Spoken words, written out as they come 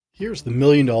Here's the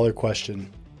million-dollar question.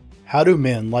 How do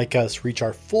men like us reach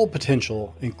our full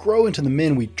potential and grow into the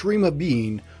men we dream of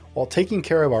being while taking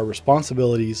care of our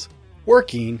responsibilities,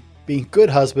 working, being good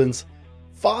husbands,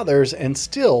 fathers, and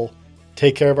still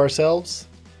take care of ourselves?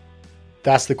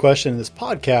 That's the question, and this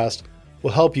podcast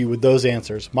will help you with those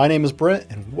answers. My name is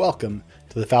Brent, and welcome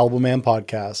to the Fallible Man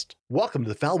Podcast. Welcome to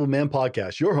the Fallible Man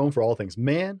Podcast, your home for all things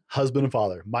man, husband, and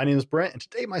father. My name is Brent, and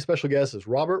today my special guest is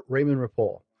Robert Raymond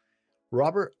Riopel.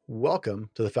 Robert, welcome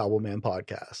to the Fallible Man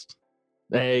Podcast.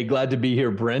 Hey, glad to be here,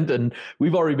 Brent. And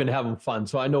we've already been having fun,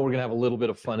 so I know we're going to have a little bit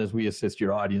of fun as we assist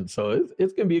your audience. So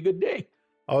it's going to be a good day.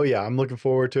 Oh, yeah, I'm looking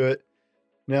forward to it.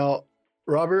 Now,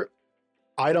 Robert,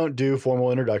 I don't do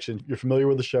formal introduction. You're familiar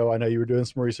with the show. I know you were doing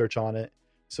some research on it.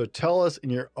 So tell us in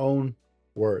your own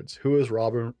words, who is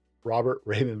Robert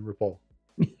Raymond Riopel?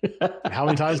 How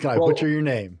many times can I butcher your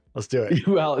name? Let's do it.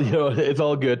 Well, it's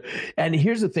all good. And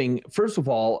here's the thing. First of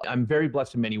all, I'm very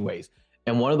blessed in many ways.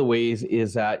 And one of the ways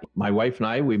is that my wife and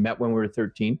I, we met when we were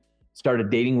 13,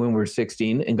 started dating when we were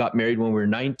 16, and got married when we were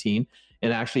 19.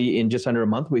 And actually, in just under a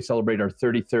month, we celebrate our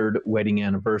 33rd wedding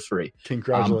anniversary.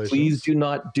 Congratulations. Please do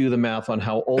not do the math on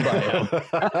how old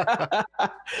I am.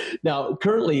 Now,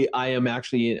 currently, I'm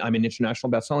an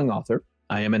international best-selling author.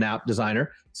 I am an app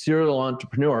designer, serial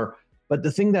entrepreneur. But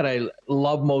the thing that I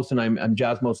love most and I'm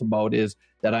jazzed most about is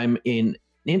that I'm an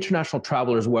international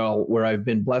traveler as well, where I've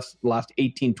been blessed the last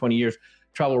 18, 20 years,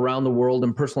 travel around the world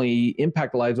and personally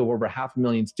impact the lives of over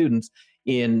 500,000 students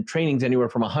in trainings anywhere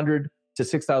from 100 to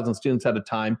 6,000 students at a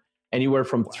time, anywhere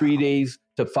from 3 days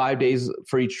to 5 days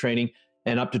for each training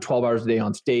and up to 12 hours a day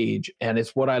on stage. And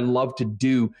it's what I love to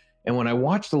do. And when I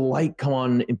watch the light come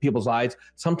on in people's eyes,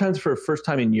 sometimes for the first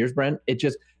time in years, Brent,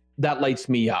 that lights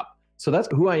me up. So that's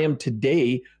who I am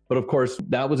today. But of course,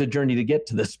 that was a journey to get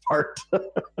to this part.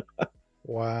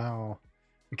 Wow.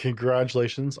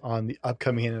 Congratulations on the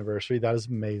upcoming anniversary. That is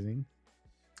amazing.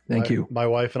 Thank you. My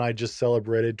wife and I just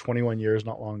celebrated 21 years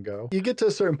not long ago. You get to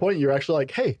a certain point, you're actually like,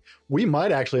 hey, we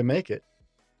might actually make it.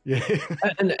 Yeah.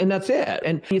 and that's it.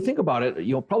 And you think about it,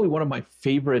 probably one of my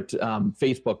favorite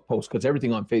Facebook posts, because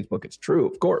everything on Facebook is true,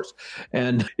 of course,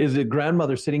 and is a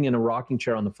grandmother sitting in a rocking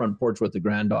chair on the front porch with the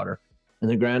granddaughter. And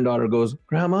the granddaughter goes,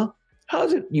 "Grandma, how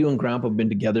is it you and Grandpa have been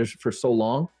together for so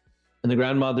long?" And the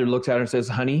grandmother looks at her and says,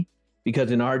 "Honey,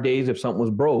 because in our days, if something was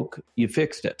broke, you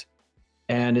fixed it."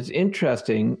 And it's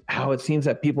interesting how it seems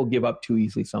that people give up too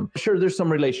easily. Sure, there's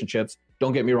some relationships,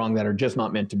 don't get me wrong, that are just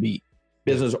not meant to be,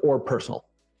 business or personal.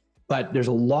 But there's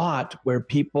a lot where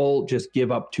people just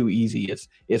give up too easy.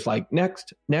 It's like,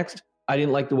 next, I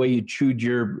didn't like the way you chewed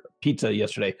your pizza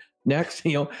yesterday. Next,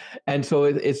 and so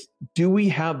it's, do we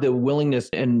have the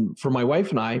willingness? And for my wife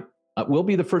and I, we'll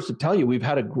be the first to tell you, we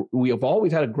have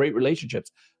always had a great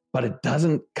relationships, but it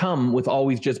doesn't come with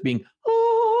always just being,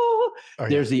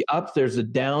 there's the ups, there's the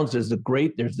downs, there's the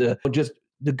great, there's the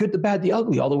good, the bad, the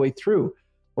ugly, all the way through.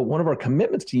 But one of our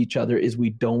commitments to each other is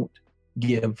we don't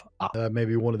give up.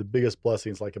 Maybe one of the biggest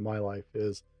blessings, like in my life,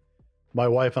 is my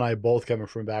wife and I both coming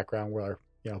from a background where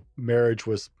marriage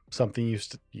was something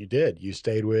you did. You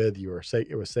stayed with.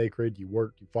 It was sacred. You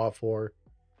worked. You fought for.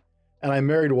 And I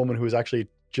married a woman who was actually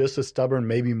just as stubborn,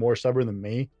 maybe more stubborn than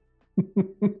me.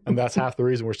 And that's half the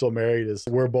reason we're still married, is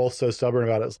we're both so stubborn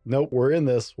about it. Nope, we're in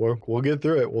this. We'll get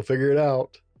through it. We'll figure it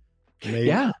out.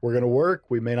 We're going to work.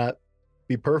 We may not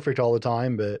be perfect all the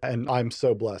time, and I'm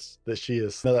so blessed that she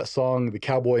is. That song, The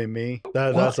Cowboy and Me,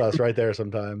 that's us right there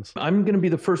sometimes. I'm going to be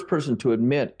the first person to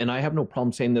admit, and I have no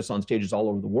problem saying this on stages all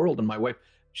over the world, and my wife,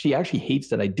 she actually hates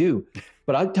that I do,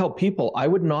 but I tell people I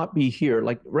would not be here,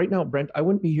 like right now, Brent, I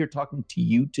wouldn't be here talking to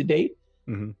you today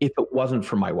if it wasn't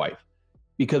for my wife.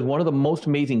 Because one of the most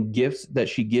amazing gifts that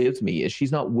she gives me is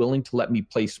she's not willing to let me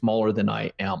play smaller than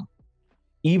I am.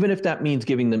 Even if that means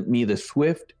giving me the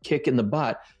swift kick in the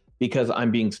butt because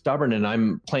I'm being stubborn and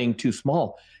I'm playing too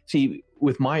small. See,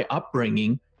 with my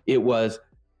upbringing, it was,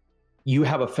 you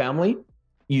have a family,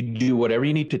 you do whatever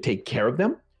you need to take care of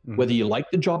them, whether you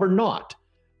like the job or not.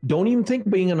 Don't even think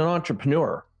being an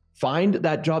entrepreneur. Find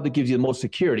that job that gives you the most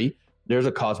security. There's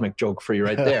a cosmic joke for you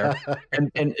right there,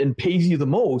 and pays you the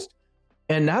most.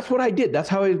 And that's what I did. That's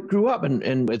how I grew up.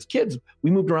 And as kids,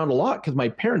 we moved around a lot because my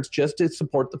parents, just to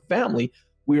support the family,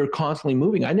 we were constantly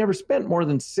moving. I never spent more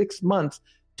than 6 months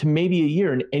to maybe a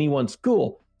year in any one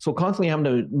school. So constantly having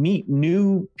to meet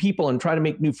new people and try to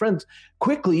make new friends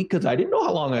quickly because I didn't know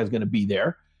how long I was going to be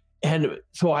there. And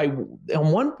so on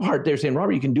one part, they're saying,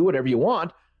 Robert, you can do whatever you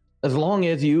want as long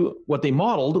as what they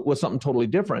modeled was something totally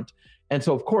different. And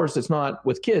so, of course, it's not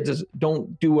with kids, it's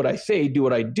don't do what I say, do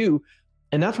what I do.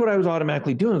 And that's what I was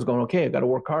automatically doing, is going, okay, I got to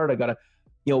work hard. I got to,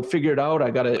 figure it out.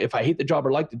 If I hate the job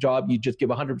or like the job, you just give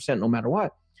 100% no matter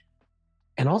what.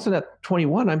 And also at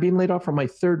 21, I'm being laid off from my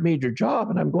third major job.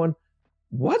 And I'm going,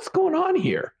 what's going on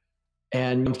here?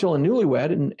 And I'm still a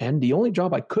newlywed. And the only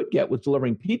job I could get was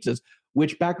delivering pizzas,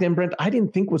 which back then, Brent, I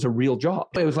didn't think was a real job.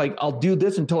 It was like, I'll do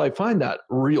this until I find that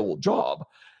real job.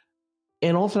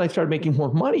 And all of a sudden I started making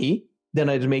more money than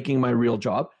I was making my real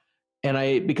job. And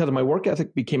I, because of my work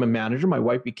ethic, became a manager. My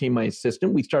wife became my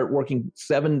assistant. We started working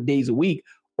 7 days a week,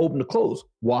 open to close.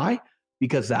 Why?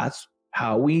 Because that's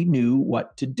how we knew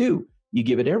what to do. You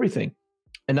give it everything.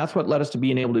 And that's what led us to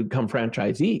being able to become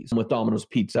franchisees with Domino's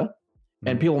Pizza.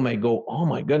 And people may go, oh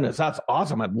my goodness, that's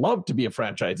awesome. I'd love to be a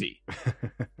franchisee.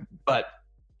 But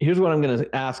here's what I'm going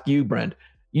to ask you, Brent.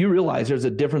 You realize there's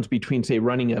a difference between, say,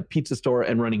 running a pizza store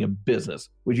and running a business.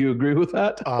 Would you agree with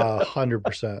that?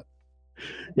 100%.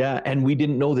 Yeah. And we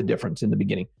didn't know the difference in the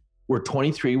beginning. We're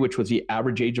 23, which was the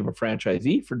average age of a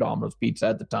franchisee for Domino's Pizza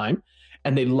at the time.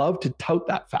 And they love to tout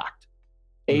that fact.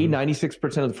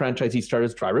 96% of the franchisees started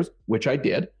as drivers, which I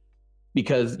did,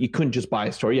 because you couldn't just buy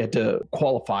a store. You had to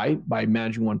qualify by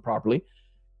managing one properly.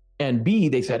 And B,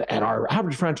 they said, and our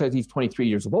average franchisee is 23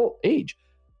 years of age.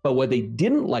 But what they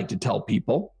didn't like to tell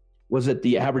people was that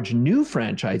the average new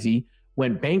franchisee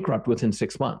went bankrupt within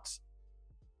 6 months.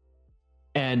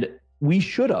 And we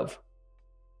should have.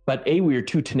 But A, we were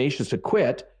too tenacious to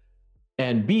quit.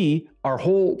 And B, our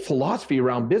whole philosophy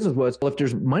around business was, well, if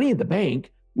there's money in the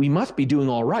bank, we must be doing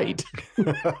all right.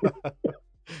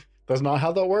 That's not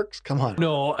how that works. Come on.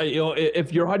 No,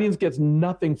 if your audience gets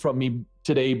nothing from me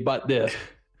today but this,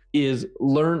 is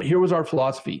learn. Here was our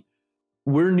philosophy.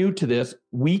 We're new to this.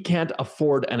 We can't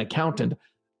afford an accountant.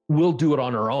 We'll do it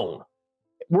on our own.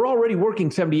 We're already working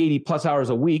 70, 80 plus hours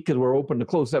a week because we're open to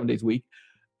close 7 days a week.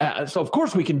 So of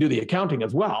course we can do the accounting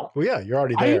as well. Well, yeah, you're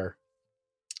already there.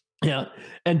 Yeah.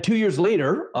 And 2 years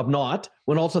later of not,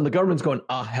 when all of a sudden the government's going,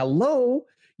 hello,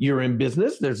 you're in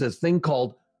business. There's this thing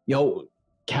called,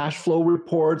 cash flow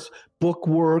reports, book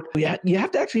work. You have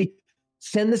to actually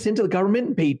send this into the government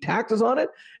and pay taxes on it.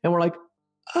 And we're like,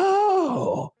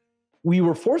 oh, we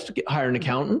were forced to hire an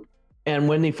accountant. And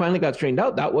when they finally got straightened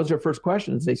out, that was their first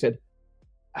question. They said,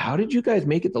 how did you guys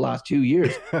make it the last 2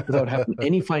 years without having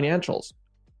any financials?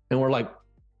 And we're like,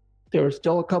 there was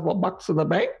still a couple of bucks in the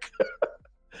bank.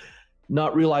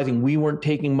 Not realizing we weren't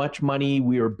taking much money.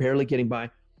 We were barely getting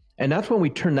by. And that's when we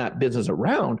turned that business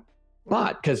around.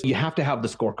 But because you have to have the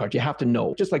scorecard, you have to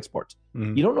know, just like sports.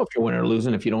 You don't know if you're winning or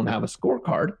losing if you don't have a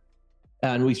scorecard.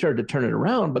 And we started to turn it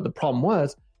around. But the problem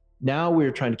was, now we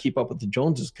were trying to keep up with the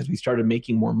Joneses because we started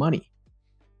making more money.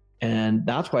 And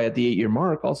that's why at the 8-year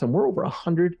mark, all of a sudden we're over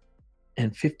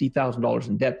 $150,000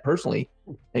 in debt personally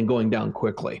and going down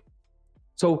quickly.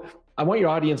 So I want your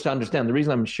audience to understand the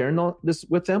reason I'm sharing all this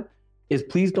with them is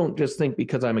please don't just think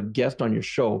because I'm a guest on your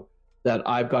show that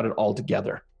I've got it all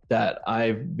together, that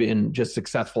I've been just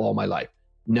successful all my life.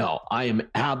 No, I am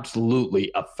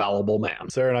absolutely a fallible man.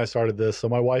 Sarah and I started this. So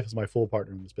my wife is my full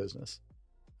partner in this business.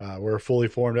 We're a fully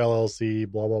formed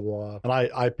LLC, blah, blah, blah. And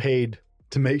I paid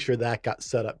to make sure that got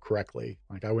set up correctly.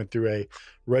 Like I went through a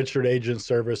registered agent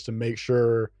service to make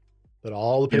sure that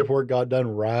all the paperwork got done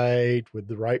right with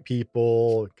the right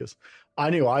people, because I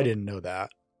knew I didn't know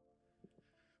that.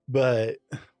 But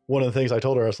one of the things I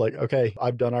told her, I was like, okay,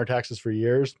 I've done our taxes for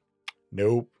years.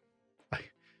 Nope.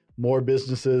 More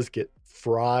businesses get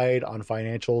fried on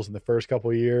financials in the first couple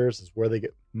of years is where they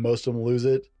get, most of them lose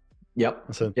it. Yep.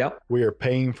 So we are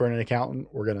paying for an accountant.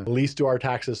 We're going to at least do our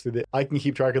taxes through I can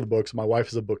keep track of the books. My wife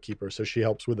is a bookkeeper, so she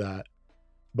helps with that.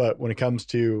 But when it comes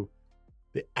to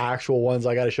the actual ones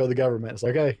I got to show the government, it's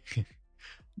like, okay,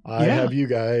 I have you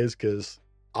guys because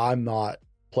I'm not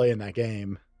playing that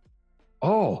game.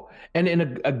 Oh,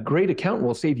 and a great accountant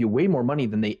will save you way more money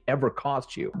than they ever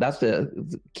cost you. That's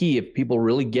the key. If people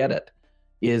really get it,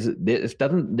 is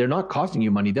they're not costing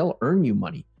you money. They'll earn you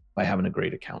money by having a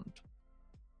great accountant.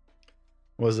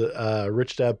 Was it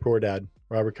Rich Dad, Poor Dad,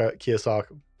 Robert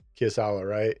Kiyosaki,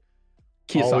 right?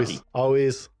 Kiyosaki.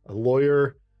 Always a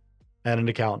lawyer and an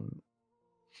accountant.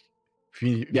 If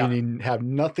you have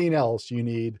nothing else, you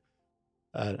need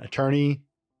an attorney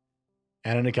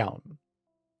and an accountant.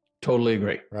 Totally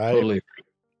agree. Right? Totally agree.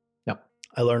 Yep.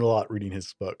 I learned a lot reading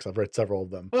his books. I've read several of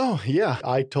them. Oh, yeah.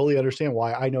 I totally understand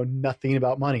why I know nothing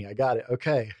about money. I got it.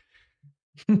 Okay.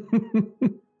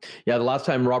 Yeah, the last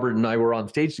time Robert and I were on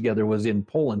stage together was in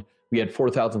Poland. We had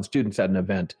 4,000 students at an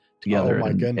event together. Oh,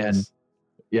 my goodness.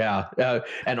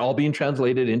 And all being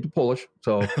translated into Polish.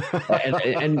 So,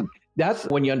 and that's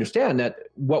when you understand that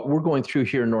what we're going through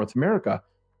here in North America,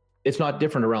 it's not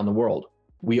different around the world.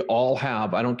 We all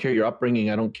have, I don't care your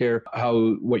upbringing, I don't care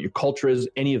what your culture is,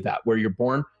 any of that, where you're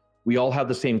born, we all have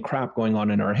the same crap going on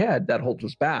in our head that holds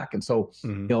us back. And so,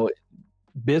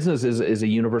 business is a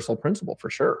universal principle for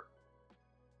sure.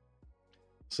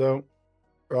 So,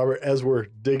 Robert, as we're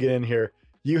digging in here,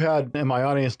 you had, and my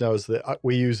audience knows that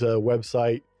we use a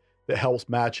website that helps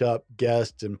match up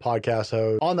guests and podcast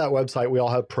hosts. On that website, we all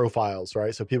have profiles,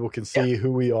 right? So people can see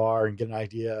who we are and get an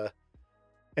idea.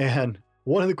 And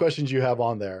one of the questions you have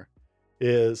on there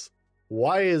is,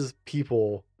 why is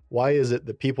it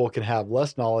that people can have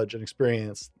less knowledge and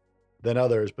experience than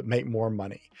others, but make more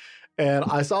money? And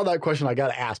I saw that question. I got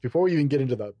to ask before we even get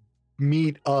into the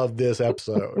meat of this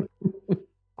episode.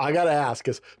 I got to ask,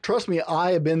 because trust me,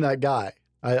 I have been that guy.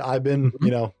 I've been,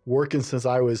 working since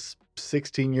I was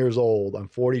 16 years old. I'm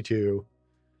 42.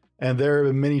 And there have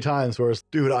been many times where it's,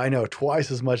 dude, I know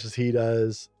twice as much as he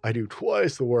does. I do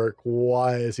twice the work.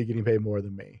 Why is he getting paid more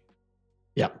than me?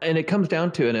 Yeah. And it comes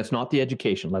down to, and it's not the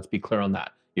education. Let's be clear on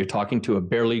that. You're talking to a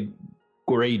barely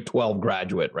grade 12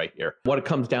 graduate right here. What it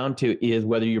comes down to is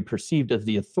whether you're perceived as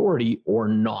the authority or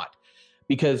not.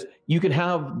 Because you can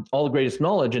have all the greatest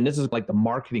knowledge, and this is like the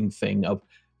marketing thing of,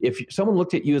 if someone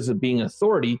looked at you as being an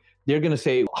authority, they're going to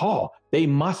say, oh, they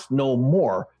must know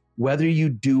more, whether you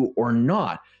do or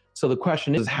not. So the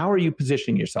question is, how are you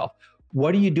positioning yourself?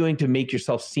 What are you doing to make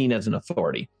yourself seen as an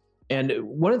authority? And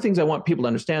one of the things I want people to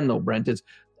understand, though, Brent, is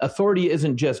authority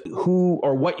isn't just who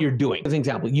or what you're doing. As an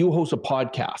example, you host a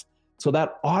podcast. So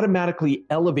that automatically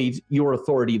elevates your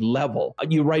authority level.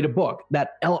 You write a book,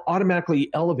 that automatically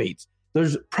elevates.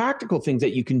 There's practical things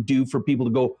that you can do for people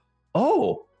to go,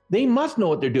 oh, they must know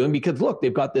what they're doing because look,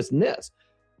 they've got this and this.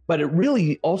 But it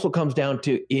really also comes down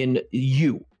to in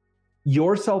you,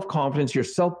 your self-confidence, your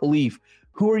self-belief.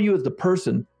 Who are you as the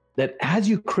person that as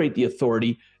you create the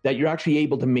authority, that you're actually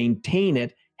able to maintain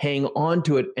it, hang on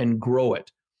to it, and grow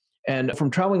it? And from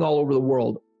traveling all over the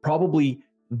world, probably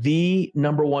the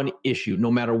number one issue, no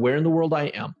matter where in the world I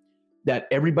am, that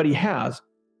everybody has,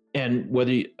 and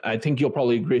I think you'll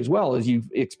probably agree as well, as you've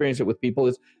experienced it with people,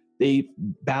 is they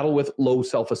battle with low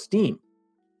self-esteem.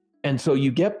 And so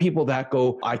you get people that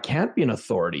go, I can't be an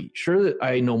authority. Sure that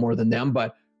I know more than them,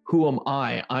 but who am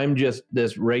I? I'm just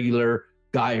this regular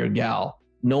guy or gal.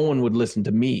 No one would listen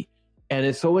to me. And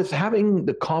it's having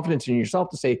the confidence in yourself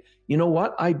to say, you know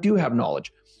what? I do have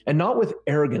knowledge. And not with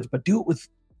arrogance, but do it with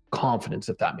confidence,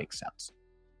 if that makes sense.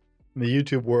 In the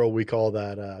YouTube world, we call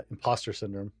that imposter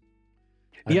syndrome.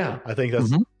 I think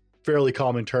that's a fairly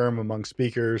common term among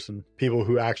speakers and people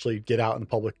who actually get out in the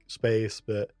public space.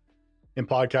 But in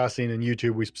podcasting and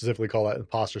YouTube, we specifically call that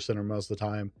imposter syndrome most of the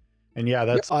time. And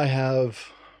I have,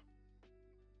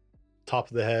 top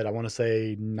of the head, I want to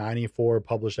say 94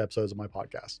 published episodes of my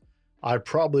podcast. I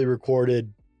probably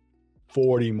recorded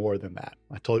 40 more than that.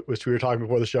 Which we were talking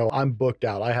before the show. I'm booked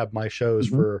out. I have my shows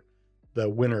for the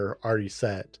winter already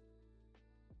set.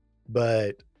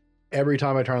 But every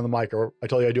time I turn on the mic, or I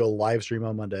told you I do a live stream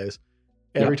on Mondays.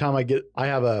 Every time I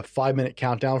have a 5-minute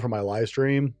countdown for my live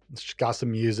stream. It's just got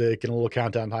some music and a little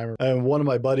countdown timer. And one of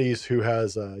my buddies who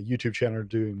has a YouTube channel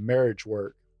doing marriage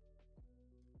work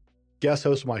guest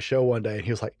hosted my show one day, and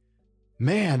he was like,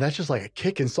 man, that's just like a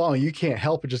kicking song. You can't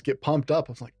help but just get pumped up.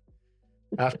 I was like,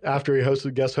 after he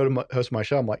hosted my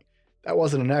show, I'm like, that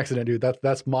wasn't an accident, dude.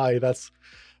 That's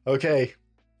okay.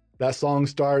 That song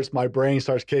starts, my brain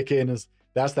starts kicking.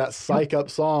 That's that psych up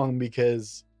song,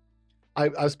 because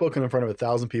I've spoken in front of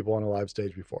 1,000 people on a live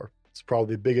stage before. It's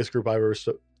probably the biggest group I've ever,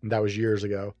 that was years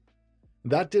ago.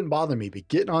 That didn't bother me, but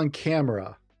getting on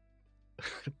camera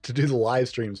to do the live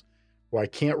streams where I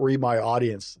can't read my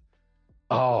audience,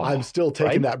 I'm still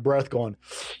taking that breath going,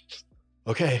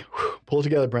 okay, pull it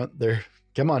together, Brent. There,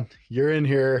 come on, you're in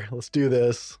here. Let's do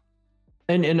this.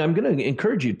 And I'm going to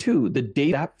encourage you too, the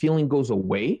day that feeling goes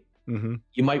away,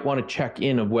 you might want to check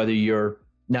in of whether you're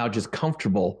now just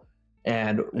comfortable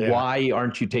and why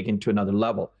aren't you taken to another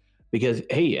level? Because,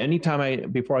 hey,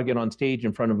 before I get on stage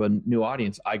in front of a new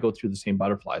audience, I go through the same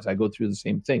butterflies. I go through the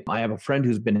same thing. I have a friend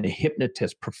who's been a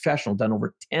hypnotist, professional, done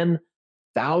over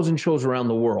 10,000 shows around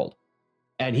the world.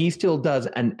 And he still does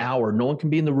an hour. No one can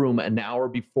be in the room an hour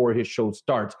before his show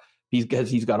starts, because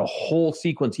he's got a whole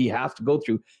sequence he has to go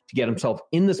through to get himself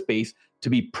in the space to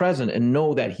be present and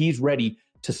know that he's ready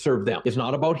to serve them. It's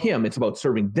not about him. It's about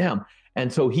serving them.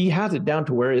 And so he has it down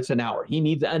to where it's an hour. He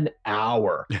needs an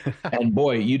hour. And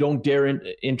boy, you don't dare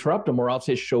interrupt him, or else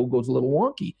his show goes a little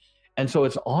wonky. And so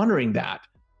it's honoring that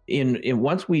in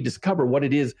once we discover what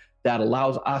it is that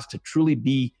allows us to truly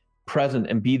be present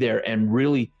and be there and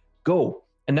really go.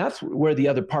 And that's where the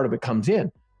other part of it comes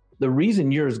in. The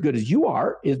reason you're as good as you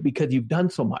are is because you've done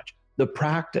so much, the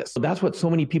practice. So that's what so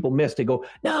many people miss. They go,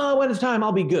 no, when it's time,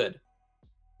 I'll be good.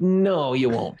 No, you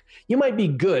won't. You might be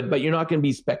good, but you're not going to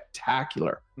be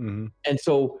spectacular. And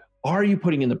so are you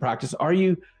putting in the practice? Are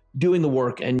you doing the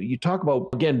work. And you talk about,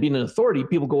 again, being an authority,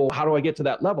 people go, how do I get to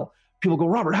that level? People go,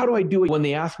 Robert, how do I do it? When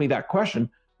they ask me that question,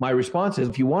 my response is,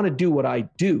 if you want to do what I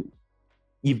do,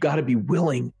 you've got to be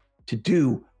willing to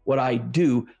do what I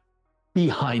do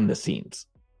behind the scenes.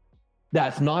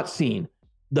 That's not seen.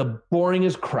 The boring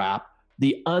as crap,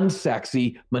 the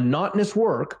unsexy, monotonous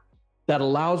work that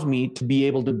allows me to be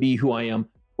able to be who I am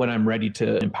when I'm ready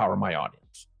to empower my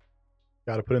audience.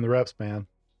 Got to put in the reps, man.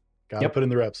 Got to put in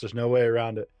the reps. There's no way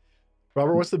around it.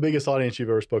 Robert, what's the biggest audience you've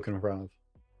ever spoken in front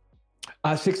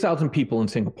of? 6,000 people in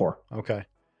Singapore. Okay.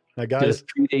 Now, guys,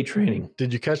 3-day training.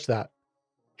 Did you catch that?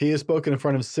 He has spoken in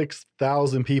front of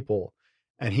 6,000 people,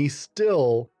 and he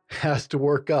still has to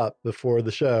work up before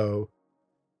the show.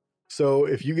 So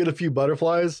if you get a few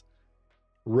butterflies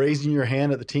raising your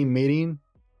hand at the team meeting,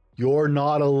 you're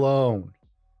not alone.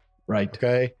 Right.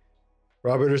 Okay.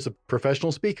 Robert is a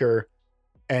professional speaker,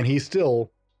 and he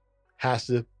still has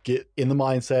to get in the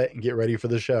mindset and get ready for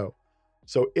the show.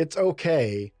 So it's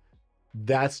okay.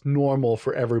 That's normal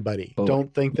for everybody. Oh.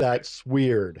 Don't think that's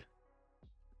weird.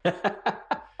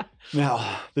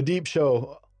 Now, the deep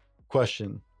show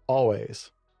question,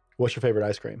 always. What's your favorite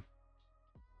ice cream?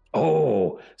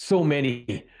 Oh, so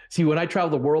many. See, when I travel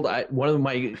the world, one of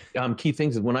my key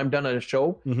things is when I'm done at a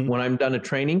show, when I'm done a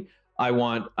training, I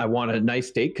want a nice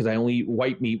steak, because I only eat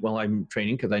white meat while I'm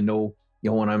training, because I know,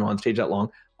 when I'm on stage that long,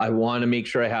 I want to make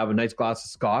sure I have a nice glass of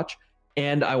scotch,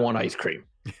 and I want ice cream.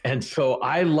 And so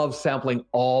I love sampling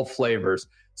all flavors.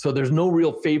 So there's no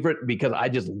real favorite, because I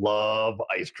just love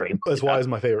ice cream. That's why it's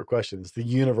my favorite question. It's the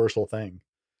universal thing.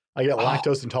 I get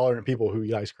lactose intolerant people who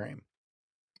eat ice cream.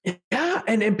 Yeah.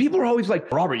 And people are always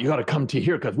like, Robert, you got to come to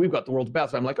here because we've got the world's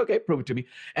best. I'm like, okay, prove it to me.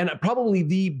 And probably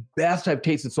the best I've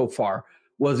tasted so far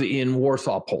was in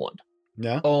Warsaw, Poland.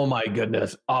 Yeah. Oh my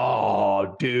goodness.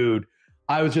 Oh, dude.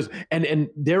 I was just, and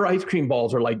their ice cream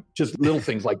balls are like just little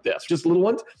things like this, just little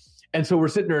ones. And so we're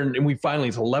sitting there and we finally,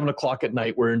 it's 11 o'clock at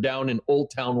night. We're down in Old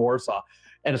Town Warsaw,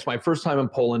 and it's my first time in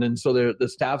Poland. And so the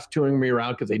staff's touring me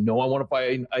around because they know I want to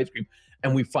buy ice cream.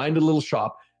 And we find a little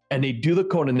shop, and they do the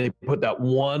cone, and they put that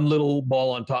one little ball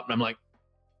on top. And I'm like,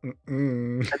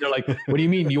 and they're like, what do you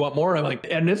mean? You want more? I'm like,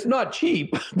 and it's not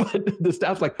cheap, but the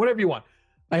staff's like, whatever you want.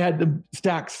 I had to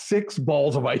stack 6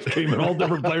 balls of ice cream in all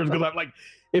different flavors, because I'm like,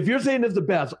 if you're saying it's the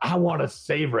best, I want to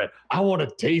savor it. I want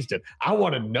to taste it. I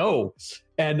want to know.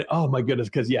 And oh my goodness,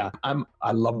 because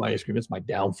I love my ice cream. It's my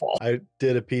downfall. I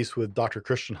did a piece with Dr.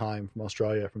 Christian Heim from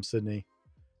Australia, from Sydney,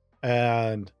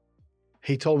 and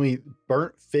he told me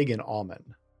burnt fig and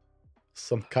almond,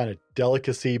 some kind of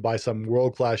delicacy by some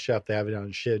world-class chef. They have it down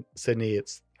in Sydney.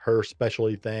 It's her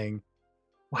specialty thing.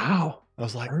 Wow. I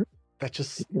was like, that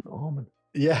just almond.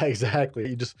 Yeah, exactly.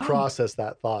 You just process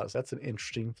that thought. So that's an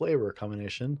interesting flavor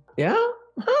combination. Yeah.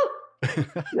 Huh.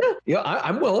 Yeah.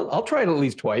 I'm willing. I'll try it at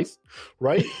least twice.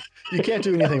 Right? You can't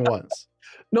do anything once.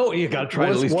 No, you got to try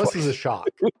it at least once. Once is a shock,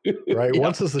 right? Yeah.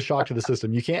 Once is a shock to the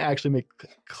system. You can't actually make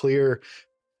clear.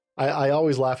 I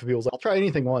always laugh at people. I'll try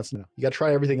anything once. No, you got to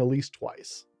try everything at least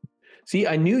twice. See,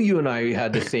 I knew you and I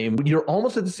had the same, you're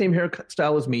almost at the same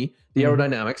hairstyle as me, the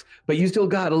aerodynamics, but you still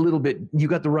got a little bit, you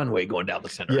got the runway going down the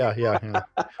center. Yeah.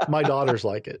 My daughters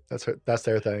like it. That's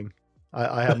their thing.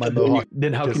 I have my mohawk.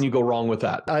 Then how can you go wrong with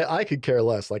that? I could care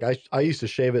less. Like I used to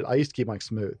shave it. I used to keep mine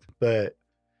smooth, but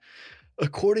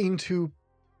according to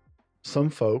some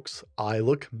folks, I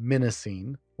look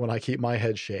menacing when I keep my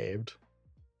head shaved.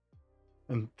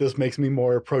 And this makes me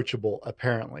more approachable,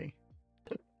 apparently.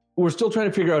 We're still trying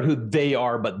to figure out who they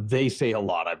are, but they say a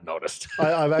lot, I've noticed.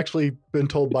 I've actually been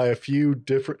told by a few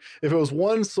different, if it was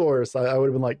one source, I would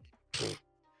have been like,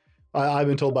 I've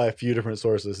been told by a few different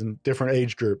sources in different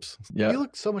age groups. Yeah. You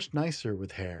look so much nicer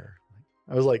with hair.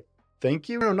 I was like, thank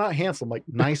you. No, not handsome, like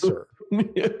nicer.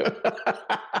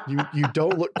 You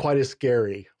don't look quite as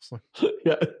scary.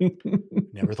 Yeah.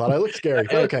 Never thought I looked scary.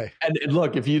 Okay. And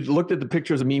look, if you looked at the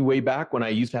pictures of me way back when I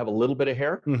used to have a little bit of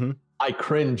hair, I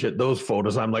cringe at those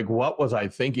photos. I'm like, what was I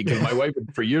thinking? Because my wife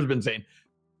for years been saying,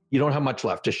 you don't have much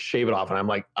left, just shave it off. And I'm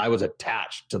like, I was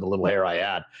attached to the little hair I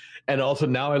had. And also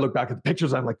now I look back at the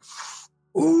pictures, I'm like,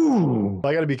 ooh.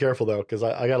 I got to be careful though, because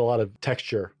I got a lot of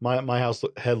texture. My house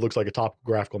head looks like a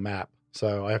topographical map.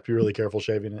 So I have to be really careful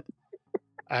shaving it.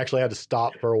 I actually had to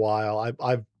stop for a while.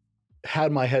 I've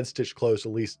had my head stitched close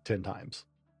at least 10 times.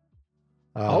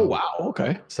 Oh, wow.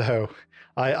 Okay. So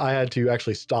I had to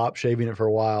actually stop shaving it for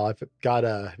a while. I've got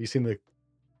have you seen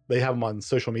they have them on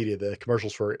social media, the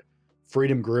commercials for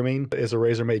Freedom Grooming is a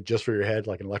razor made just for your head,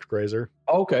 like an electric razor.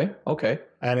 Okay.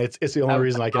 And it's the only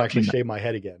reason I can actually shave my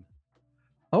head again.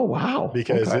 Oh, wow.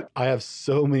 because Okay. I have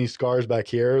so many scars back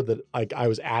here that I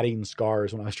was adding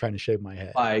scars when I was trying to shave my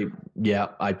head. I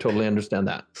totally understand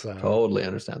that. So Totally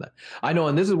understand that. I know.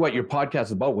 And this is what your podcast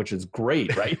is about, which is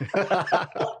great, right?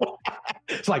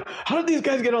 It's like, how did these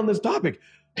guys get on this topic?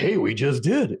 Hey, we just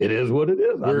did. It is what it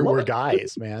is. we're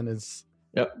guys, man. It's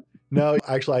Yep. no,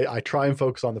 actually, I try and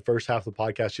focus on the first half of the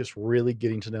podcast, just really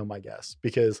getting to know my guests,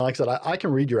 because like I said, I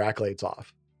can read your accolades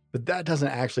off, but that doesn't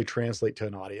actually translate to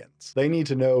an audience. They need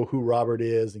to know who Robert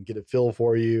is and get a feel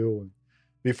for you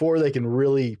before they can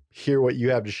really hear what you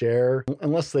have to share.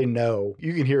 Unless they know,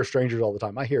 you can hear strangers all the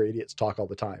time. I hear idiots talk all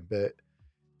the time, but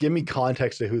give me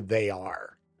context to who they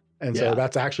are. And so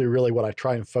that's actually really what I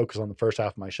try and focus on the first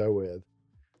half of my show with.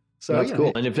 So that's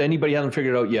cool. And if anybody hasn't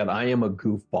figured it out yet, I am a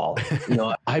goofball.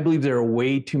 I believe there are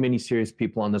way too many serious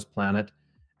people on this planet,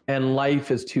 and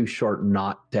life is too short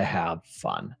not to have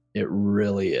fun. It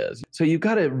really is. So you've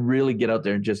got to really get out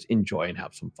there and just enjoy and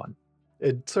have some fun.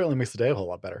 It certainly makes the day a whole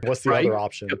lot better. What's the other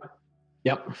option?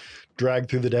 Yep. Drag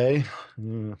through the day.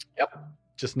 Yep.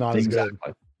 Just not as good.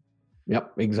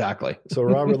 Yep, exactly. So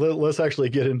Robert, let's actually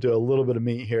get into a little bit of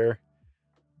meat here.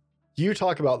 You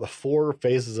talk about the 4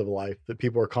 phases of life that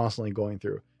people are constantly going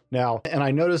through. Now, and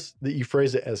I noticed that you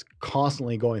phrase it as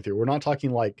constantly going through. We're not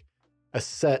talking like a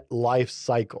set life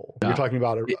cycle. No. You're talking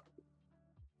about it.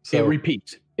 It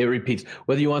repeats. It repeats.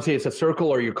 Whether you want to say it's a circle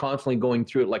or you're constantly going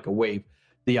through it like a wave,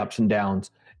 the ups and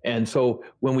downs. And so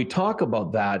when we talk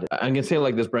about that, I'm going to say it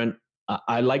like this, Brent.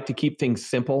 I like to keep things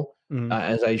simple.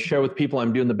 As I share with people,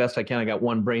 I'm doing the best I can. I got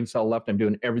 1 brain cell left. I'm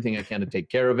doing everything I can to take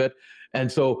care of it. And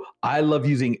so I love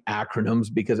using acronyms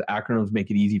because acronyms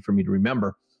make it easy for me to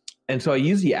remember. And so I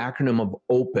use the acronym of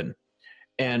OPEN.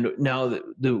 And now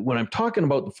when I'm talking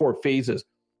about the 4 phases,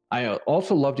 I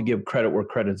also love to give credit where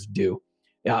credit's due.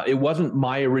 It wasn't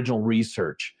my original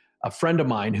research. A friend of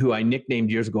mine who I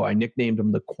nicknamed years ago, I nicknamed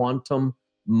him the Quantum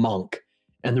Monk.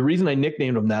 And the reason I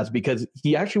nicknamed him that is because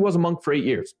he actually was a monk for 8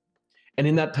 years. And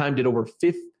in that time did over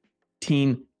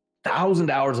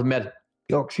 15,000 hours of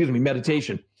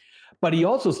meditation. But he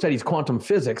also studies quantum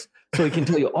physics, so he can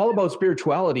tell you all about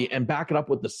spirituality and back it up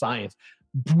with the science.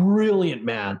 Brilliant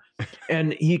man.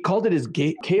 And he called it his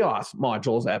chaos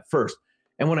modules at first.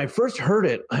 And when I first heard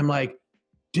it, I'm like,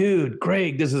 dude,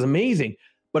 Greg, this is amazing.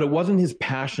 But it wasn't his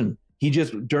passion. He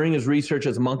just, during his research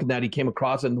as a monk and that, he came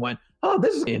across it and went, oh,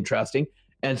 this is interesting.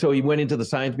 And so he went into the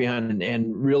science behind it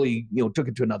and really, took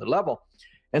it to another level.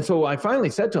 And so I finally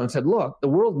said to him, look, the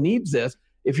world needs this.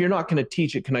 If you're not going to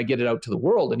teach it, can I get it out to the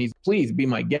world? And he's, please be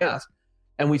my guest.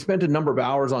 And we spent a number of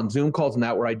hours on Zoom calls and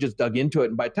that where I just dug into it.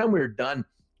 And by the time we were done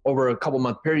over a couple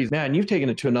month period, man, you've taken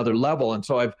it to another level. And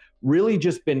so I've really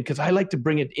just been, because I like to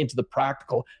bring it into the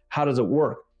practical. How does it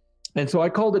work? And so I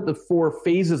called it the 4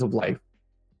 phases of life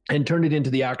and turned it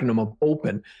into the acronym of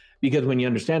OPEN, because when you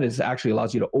understand it, it actually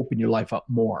allows you to open your life up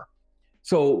more.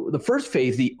 So the first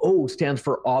phase, the O, stands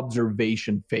for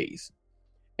observation phase.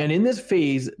 And in this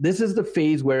phase, this is the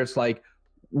phase where it's like,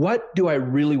 what do I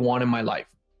really want in my life?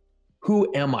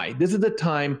 Who am I? This is the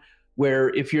time where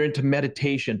if you're into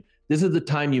meditation, this is the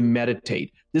time you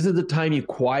meditate. This is the time you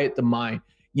quiet the mind.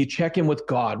 You check in with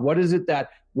God. What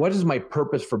is my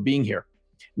purpose for being here?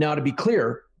 Now, to be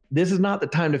clear, this is not the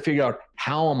time to figure out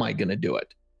how am I going to do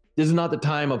it? This is not the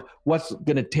time of what's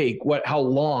going to take, how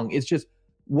long. It's just,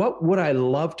 what would I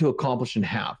love to accomplish and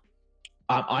have?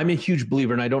 I'm a huge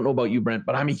believer, and I don't know about you, Brent,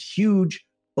 but I'm a huge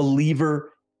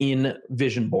believer in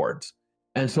vision boards.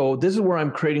 And so this is where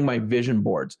I'm creating my vision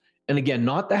boards. And again,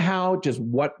 not the how, just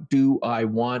what do I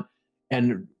want?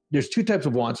 And there's 2 types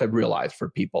of wants I've realized for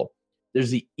people.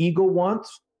 There's the ego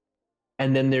wants,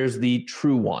 and then there's the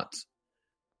true wants.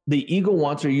 The ego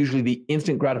wants are usually the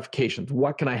instant gratifications.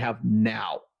 What can I have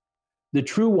now? The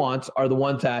true wants are the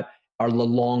ones that are the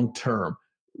long term,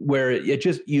 where it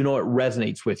just, it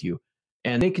resonates with you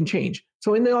and they can change.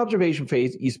 So in the observation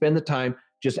phase, you spend the time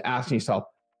just asking yourself,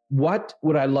 what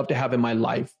would I love to have in my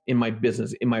life, in my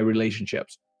business, in my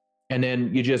relationships? And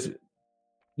then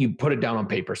you put it down on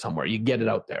paper somewhere, you get it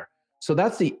out there. So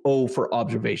that's the O for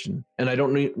observation. And I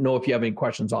don't know if you have any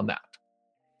questions on that.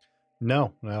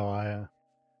 No,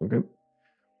 okay.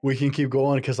 We can keep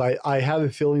going because I have a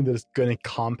feeling that it's going to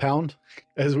compound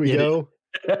as we go.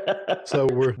 So I'm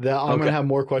going to have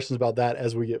more questions about that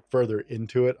as we get further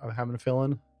into it. I'm having a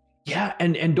feeling. Yeah.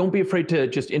 And don't be afraid to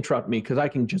just interrupt me because I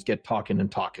can just get talking and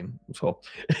talking. So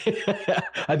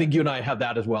I think you and I have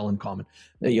that as well in common.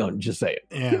 Just say it.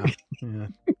 Yeah.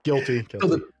 Guilty.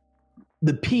 So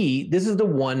the P, this is the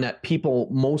one that people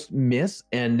most miss.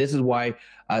 And this is why,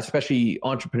 especially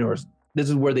entrepreneurs, this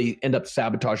is where they end up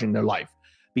sabotaging their life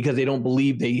because they don't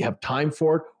believe they have time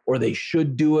for it or they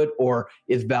should do it or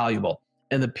it's valuable.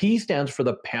 And the P stands for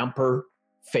the pamper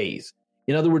phase.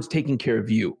 In other words, taking care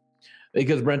of you.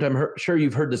 Because Brent, I'm sure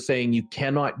you've heard the saying, you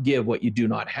cannot give what you do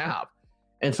not have.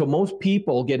 And so most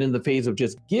people get in the phase of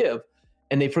just give,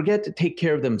 and they forget to take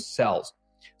care of themselves.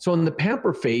 So in the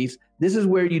pamper phase, this is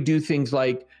where you do things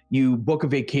like you book a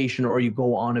vacation or you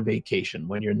go on a vacation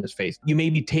when you're in this phase. You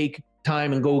maybe take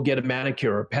time and go get a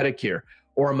manicure or pedicure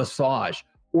or a massage.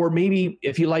 Or maybe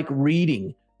if you like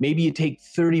reading, maybe you take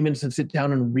 30 minutes and sit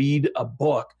down and read a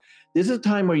book. This is a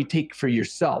time where you take for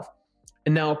yourself.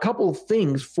 And now a couple of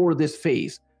things for this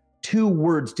phase, 2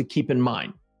 words to keep in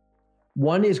mind.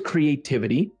 1 is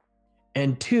creativity,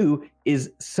 and 2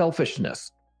 is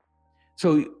selfishness.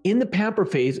 So in the pamper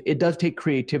phase, it does take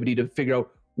creativity to figure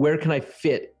out where can I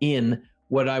fit in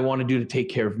what I want to do to take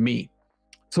care of me.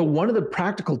 So one of the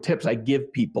practical tips I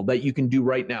give people that you can do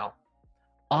right now,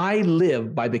 I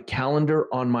live by the calendar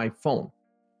on my phone.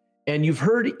 And you've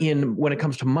heard when it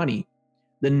comes to money,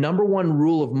 the number 1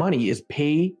 rule of money is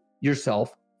pay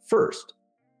yourself first.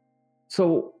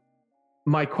 So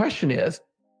my question is,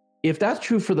 if that's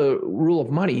true for the rule of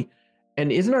money,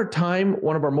 and isn't our time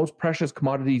one of our most precious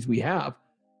commodities we have?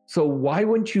 So why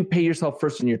wouldn't you pay yourself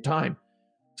first in your time?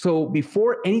 So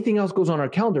before anything else goes on our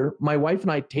calendar, my wife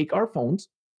and I take our phones,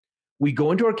 we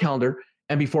go into our calendar,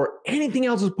 and before anything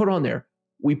else is put on there,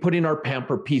 we put in our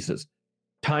pamper pieces.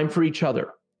 Time for each other,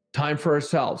 time for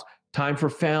ourselves, time for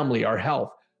family, our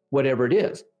health, whatever it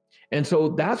is. And so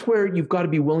that's where you've got to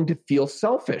be willing to feel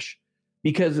selfish,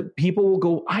 because people will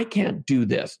go, I can't do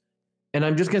this. And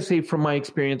I'm just going to say from my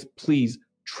experience, please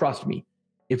trust me.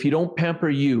 If you don't pamper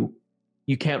you,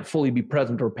 you can't fully be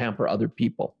present or pamper other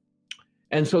people.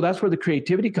 And so that's where the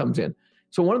creativity comes in.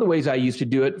 So one of the ways I used to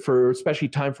do it for especially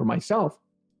time for myself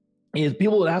is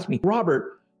people would ask me,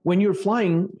 Robert, when you were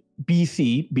flying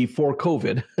BC before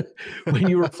COVID, when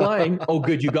you were flying, oh,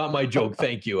 good, you got my joke.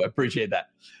 Thank you. I appreciate that.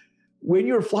 When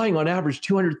you were flying on average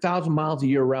 200,000 miles a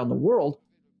year around the world,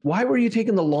 why were you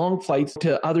taking the long flights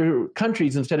to other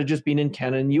countries instead of just being in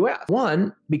Canada and US?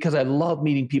 1, because I love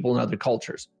meeting people in other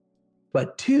cultures.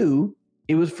 But 2,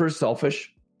 it was for a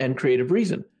selfish and creative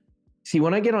reason. See,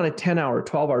 when I get on a 10-hour,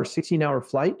 12-hour, 16-hour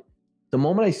flight, the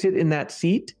moment I sit in that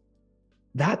seat,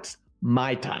 that's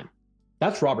my time.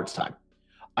 That's Robert's time.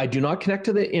 I do not connect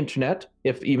to the internet,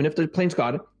 even if the plane's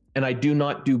got it, and I do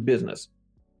not do business.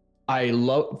 I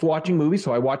love watching movies,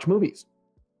 so I watch movies.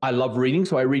 I love reading,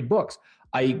 so I read books.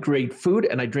 I eat great food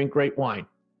and I drink great wine,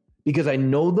 because I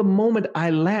know the moment I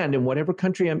land in whatever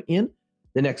country I'm in,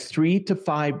 the next 3 to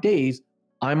 5 days,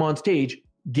 I'm on stage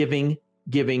giving.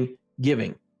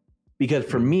 Because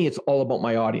for me, it's all about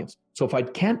my audience. So if I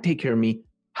can't take care of me,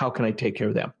 how can I take care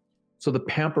of them? So the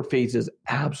pamper phase is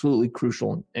absolutely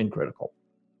crucial and critical.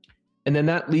 And then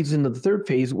that leads into the 3rd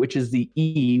phase, which is the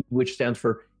E, which stands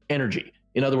for energy.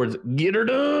 In other words, get her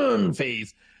done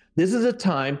phase. This is a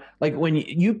time, like when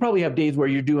you probably have days where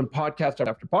you're doing podcast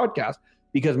after podcast,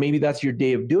 because maybe that's your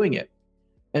day of doing it.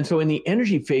 And so in the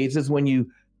energy phase is when you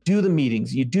do the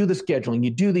meetings, you do the scheduling, you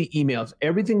do the emails,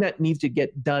 everything that needs to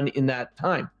get done in that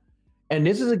time. And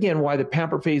this is, again, why the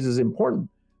pamper phase is important,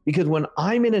 because when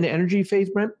I'm in an energy phase,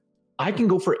 Brent, I can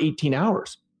go for 18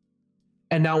 hours.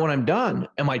 And now when I'm done,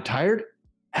 am I tired?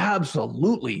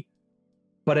 Absolutely.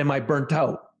 But am I burnt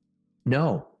out?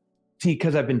 No. See,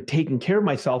 because I've been taking care of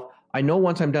myself, I know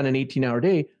once I'm done an 18-hour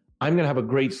day, I'm going to have a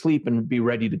great sleep and be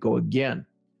ready to go again.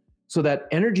 So that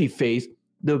energy phase,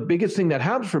 the biggest thing that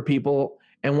happens for people,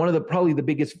 and one of the probably the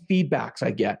biggest feedbacks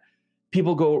I get,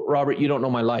 people go, Robert, you don't know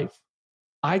my life.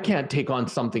 I can't take on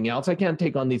something else. I can't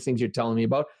take on these things you're telling me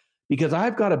about, because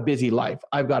I've got a busy life.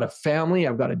 I've got a family.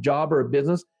 I've got a job or a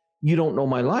business. You don't know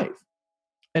my life.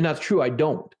 And that's true. I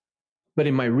don't. But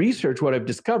in my research, what I've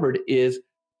discovered is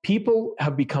people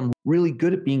have become really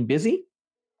good at being busy.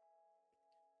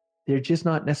 They're just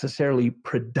not necessarily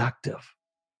productive.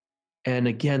 And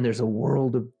again, there's a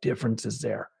world of differences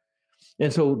there.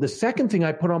 And so the second thing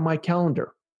I put on my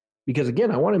calendar, because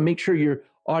again, I want to make sure your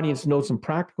audience knows some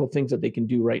practical things that they can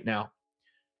do right now.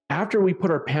 After we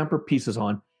put our pamper pieces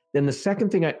on, then the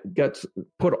second thing I got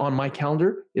put on my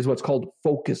calendar is what's called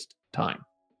focused time.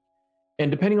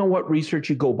 And depending on what research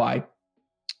you go by,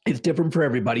 it's different for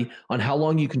everybody on how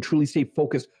long you can truly stay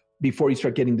focused before you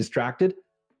start getting distracted.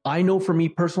 I know for me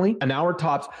personally, an hour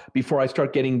tops before I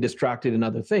start getting distracted in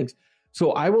other things.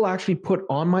 So I will actually put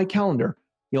on my calendar,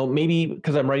 maybe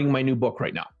because I'm writing my new book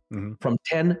right now, from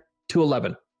 10 to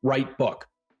 11, write book.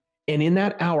 And in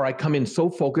that hour, I come in so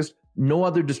focused, no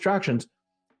other distractions,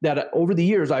 that over the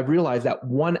years, I've realized that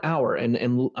 1 hour,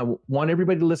 and I want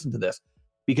everybody to listen to this,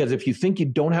 because if you think you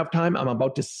don't have time, I'm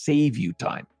about to save you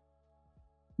time.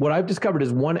 What I've discovered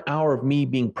is 1 hour of me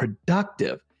being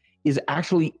productive is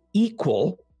actually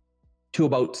equal to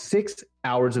about 6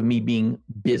 hours of me being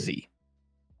busy.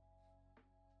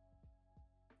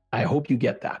 I hope you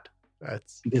get that.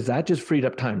 Because that just freed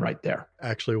up time right there.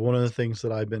 Actually, one of the things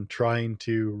that I've been trying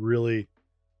to really,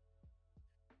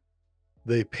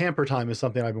 the pamper time is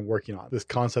something I've been working on. This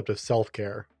concept of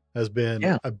self-care has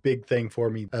been a big thing for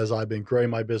me as I've been growing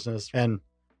my business. And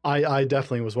I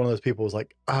definitely was one of those people who was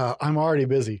like, I'm already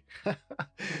busy.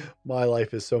 My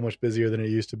life is so much busier than it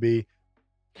used to be.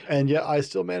 And yet I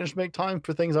still manage to make time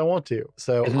for things I want to.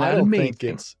 So I don't think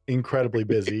it's incredibly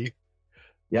busy.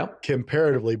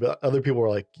 Comparatively, but other people were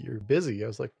like, you're busy. I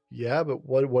was like, yeah, but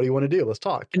what do you want to do? Let's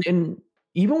talk. And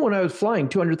even when I was flying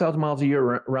 200,000 miles a year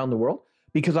around the world,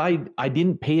 because I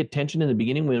didn't pay attention in the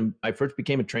beginning when I first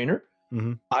became a trainer,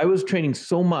 I was training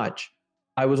so much.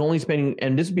 I was only spending,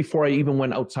 and this is before I even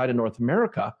went outside of North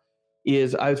America,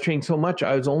 is I was training so much,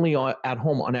 I was only at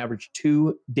home on average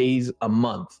 2 days a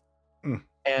month.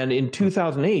 And in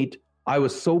 2008, I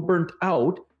was so burnt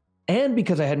out. And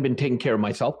because I hadn't been taking care of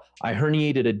myself, I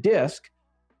herniated a disc.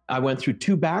 I went through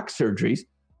 2 back surgeries.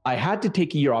 I had to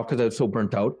take a year off because I was so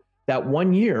burnt out. That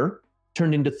 1 year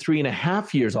turned into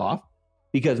 3.5 years off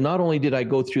because not only did I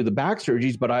go through the back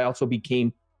surgeries, but I also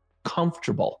became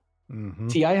comfortable.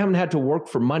 See, I haven't had to work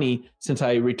for money since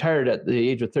I retired at the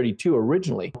age of 32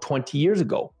 originally, 20 years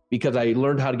ago, because I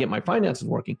learned how to get my finances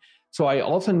working. So I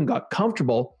all of a sudden got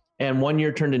comfortable, and 1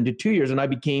 year turned into 2 years, and I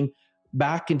became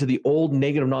back into the old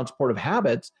negative non-supportive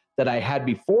habits that I had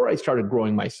before I started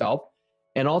growing myself.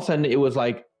 And all of a sudden it was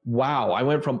like, wow, I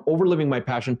went from overliving my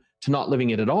passion to not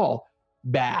living it at all.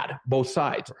 Bad, both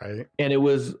sides. Right. And it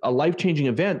was a life-changing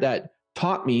event that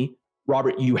taught me,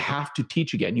 Robert, you have to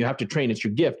teach again. You have to train. It's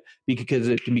your gift because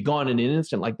it can be gone in an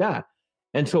instant like that.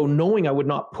 And so knowing I would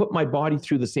not put my body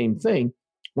through the same thing,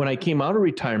 when I came out of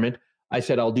retirement, I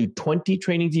said, I'll do 20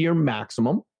 trainings a year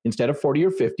maximum instead of 40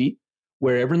 or 50.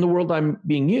 Wherever in the world I'm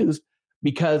being used,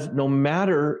 because no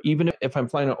matter, even if I'm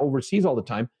flying overseas all the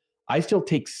time, I still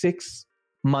take 6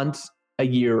 months a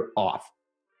year off.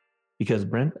 Because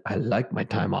Brent, I like my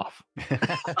time off.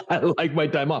 I like my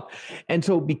time off. And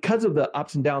so because of the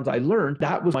ups and downs I learned,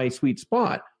 that was my sweet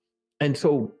spot. And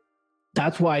so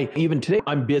that's why even today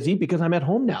I'm busy because I'm at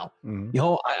home now. You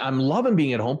know, I'm loving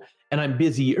being at home and I'm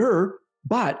busier,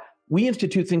 but we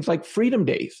institute things like freedom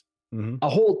days. A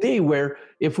whole day where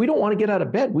if we don't want to get out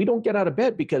of bed, we don't get out of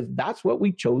bed because that's what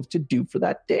we chose to do for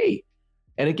that day.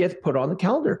 And it gets put on the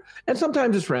calendar. And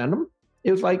sometimes it's random.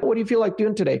 It was like, what do you feel like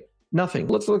doing today? Nothing.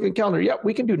 Let's look at the calendar. Yeah,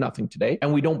 we can do nothing today.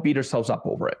 And we don't beat ourselves up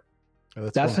over it.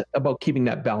 That's about keeping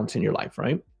that balance in your life,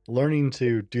 right? Learning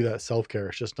to do that self-care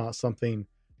is just not something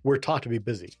we're taught to be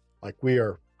busy. Like we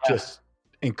are just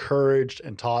encouraged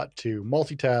and taught to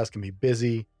multitask and be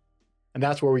busy. And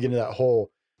that's where we get into that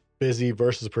whole busy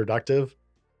versus productive.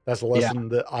 That's a lesson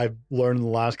that I've learned in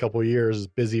the last couple of years is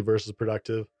busy versus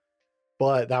productive.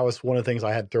 But that was one of the things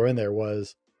I had to throw in there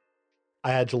was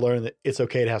I had to learn that it's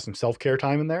okay to have some self-care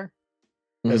time in there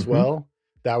as well.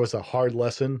 That was a hard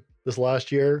lesson this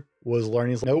last year was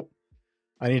learning, nope,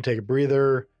 I need to take a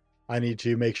breather. I need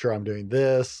to make sure I'm doing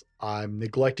this. I'm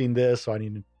neglecting this. So I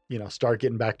need to, start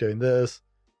getting back doing this.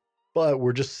 But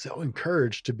we're just so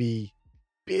encouraged to be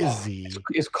busy.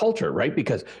 It's culture, right?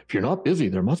 Because if you're not busy,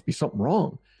 there must be something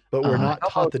wrong. But we're not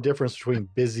taught the difference between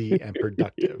busy and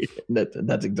productive.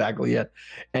 That's exactly it.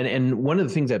 And one of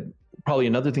the things that probably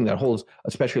another thing that holds,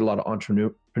 especially a lot of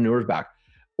entrepreneurs back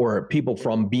or people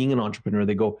from being an entrepreneur,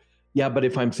 they go, yeah, but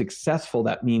if I'm successful,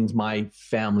 that means my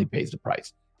family pays the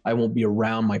price. I won't be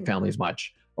around my family as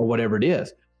much or whatever it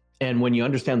is. And when you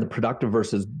understand the productive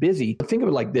versus busy, think of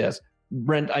it like this.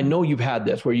 Brent, I know you've had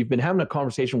this where you've been having a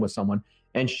conversation with someone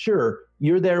and sure,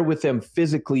 you're there with them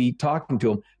physically talking to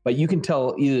them, but you can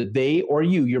tell either they or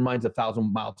you, your mind's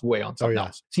 1,000 miles away on something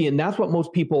else. See, and that's what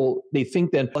most people, they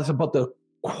think then it's about the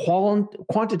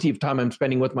quantity of time I'm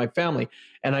spending with my family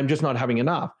and I'm just not having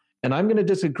enough. And I'm going to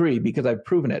disagree because I've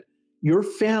proven it. Your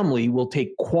family will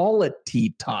take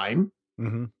quality time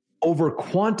over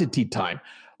quantity time.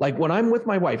 Like when I'm with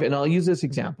my wife, and I'll use this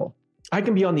example, I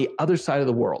can be on the other side of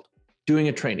the world doing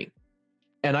a training.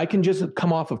 And I can just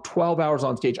come off of 12 hours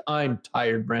on stage. I'm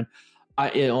tired, Brent.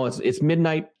 It's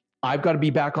midnight. I've got to be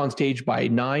back on stage by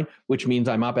 9, which means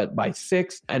I'm up by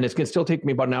 6. And it's going to still take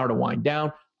me about an hour to wind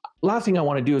down. Last thing I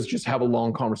want to do is just have a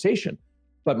long conversation.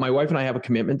 But my wife and I have a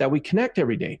commitment that we connect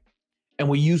every day. And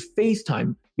we use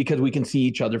FaceTime because we can see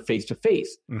each other face to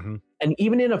face. And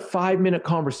even in a 5-minute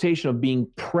conversation of being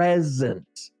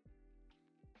present,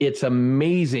 it's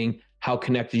amazing how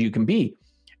connected you can be.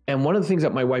 And one of the things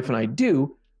that my wife and I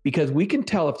do, because we can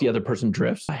tell if the other person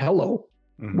drifts, hello,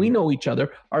 We know each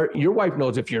other. Your wife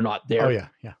knows if you're not there. Oh,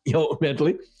 yeah.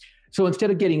 Mentally. So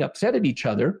instead of getting upset at each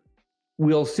other,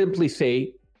 we'll simply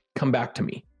say, come back to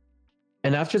me.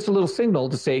 And that's just a little signal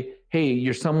to say, hey,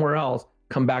 you're somewhere else.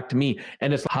 Come back to me.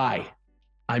 And it's, hi,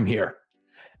 I'm here.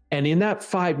 And in that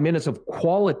 5 minutes of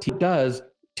quality, does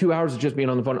 2 hours of just being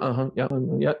on the phone.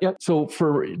 Yeah. So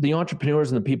for the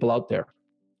entrepreneurs and the people out there,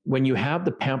 when you have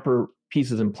the pamper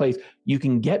pieces in place, you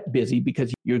can get busy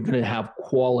because you're going to have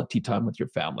quality time with your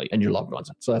family and your loved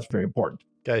ones. So that's very important.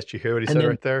 Guys, did you hear what he said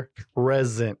right there?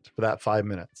 Present for that 5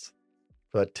 minutes,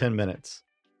 for that 10 minutes.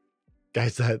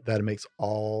 Guys, that makes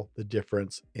all the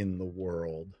difference in the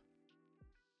world.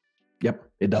 Yep,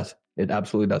 it does. It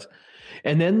absolutely does.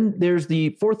 And then there's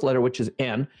the fourth letter, which is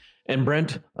N. And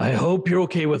Brent, I hope you're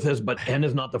okay with this, but N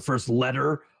is not the first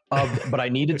letter but I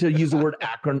needed to use the word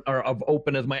acronym or of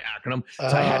open as my acronym. So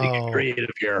I had to get creative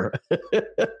here.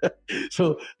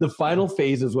 So the final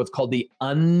phase is what's called the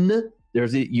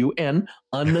there's the UN,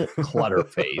 unclutter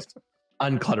phase.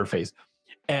 Unclutter phase.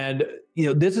 And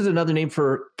this is another name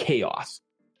for chaos.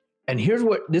 And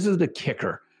this is the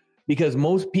kicker. Because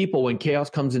most people, when chaos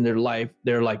comes in their life,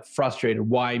 they're like frustrated.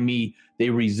 Why me? They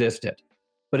resist it.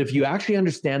 But if you actually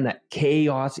understand that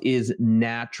chaos is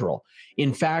natural,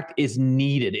 in fact, it's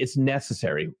needed, it's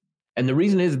necessary. And the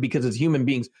reason is because as human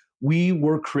beings, we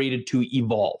were created to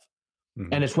evolve.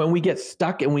 Mm-hmm. And it's when we get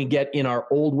stuck and we get in our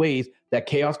old ways that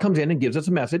chaos comes in and gives us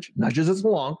a message, nudges us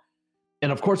along.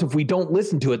 And of course, if we don't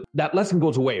listen to it, that lesson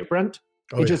goes away, Brent.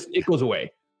 It goes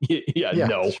away.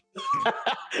 No.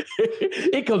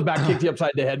 It comes back, kicked you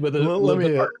upside the head with it.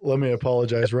 Let me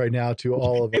apologize right now to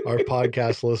all of our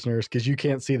podcast listeners because you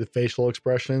can't see the facial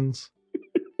expressions.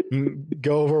 You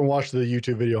go over and watch the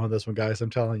YouTube video on this one, guys. I'm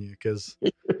telling you, because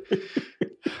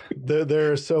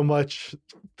there's so much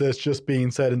that's just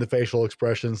being said in the facial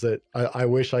expressions that I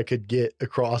wish I could get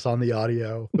across on the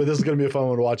audio. But this is going to be a fun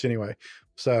one to watch anyway.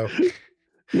 So.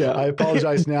 Yeah, I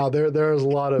apologize now. There's a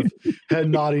lot of head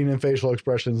nodding and facial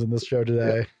expressions in this show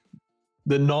today. Yeah.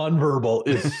 The nonverbal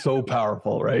is so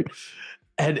powerful, right?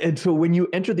 And so when you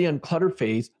enter the unclutter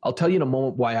phase, I'll tell you in a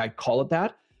moment why I call it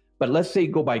that. But let's say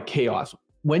go by chaos.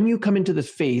 When you come into this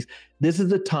phase, this is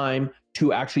the time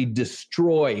to actually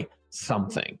destroy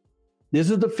something.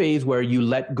 This is the phase where you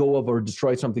let go of or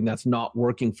destroy something that's not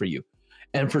working for you.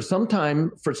 And for some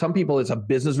people, it's a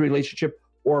business relationship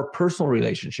or a personal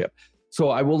relationship. So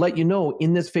I will let you know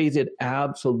in this phase, it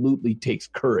absolutely takes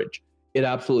courage. It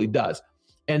absolutely does.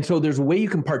 And so there's a way you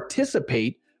can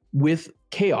participate with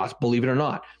chaos, believe it or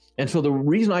not. And so the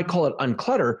reason I call it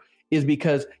unclutter is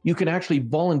because you can actually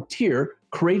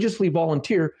courageously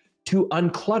volunteer to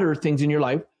unclutter things in your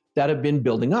life that have been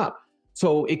building up.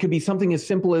 So it could be something as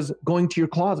simple as going to your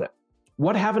closet.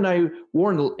 What haven't I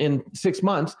worn in 6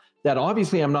 months that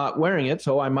obviously I'm not wearing it,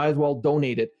 so I might as well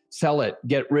donate it, sell it,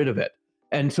 get rid of it.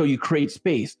 And so you create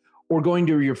space. Or going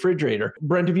to your refrigerator.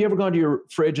 Brent, have you ever gone to your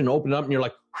fridge and opened it up and you're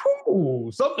like,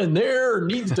 whoo, something in there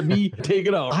needs to be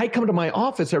taken out? I come to my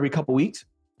office every couple of weeks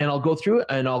and I'll go through it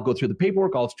and I'll go through the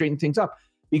paperwork. I'll straighten things up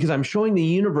because I'm showing the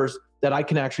universe that I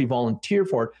can actually volunteer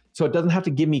for it. So it doesn't have to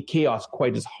give me chaos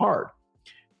quite as hard.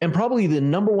 And probably the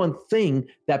number one thing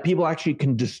that people actually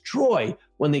can destroy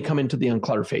when they come into the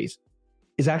unclutter phase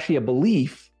is actually a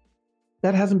belief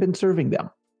that hasn't been serving them.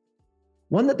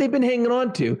 One that they've been hanging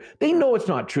on to. They know it's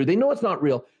not true. They know it's not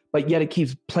real, but yet it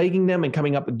keeps plaguing them and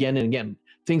coming up again and again.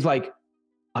 Things like,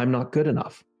 I'm not good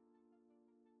enough.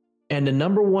 And the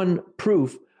number one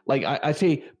proof, like I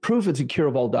say, proof is the cure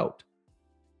of all doubt.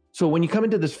 So when you come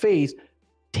into this phase,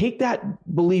 take that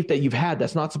belief that you've had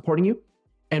that's not supporting you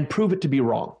and prove it to be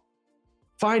wrong.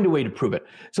 Find a way to prove it.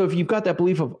 So if you've got that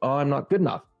belief of, I'm not good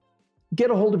enough, get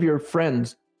a hold of your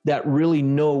friends that really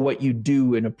know what you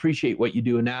do and appreciate what you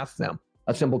do and ask them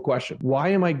a simple question. Why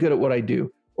am I good at what I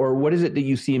do? Or what is it that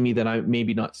you see in me that I'm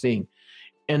maybe not seeing?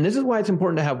 And this is why it's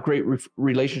important to have great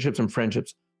relationships and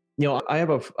friendships. I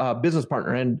have a business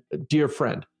partner and a dear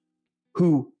friend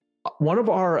who one of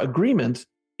our agreements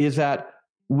is that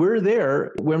we're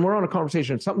there when we're on a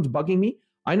conversation. If something's bugging me,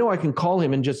 I know I can call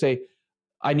him and just say,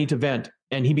 I need to vent.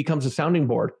 And he becomes a sounding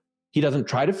board. He doesn't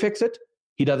try to fix it.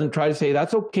 He doesn't try to say,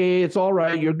 that's okay, it's all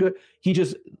right, you're good. He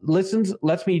just listens,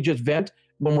 lets me just vent.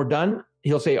 When we're done,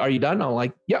 he'll say, are you done? I'm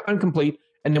like, yeah, I'm complete.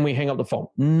 And then we hang up the phone.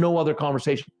 No other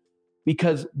conversation.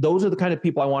 Because those are the kind of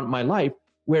people I want in my life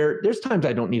where there's times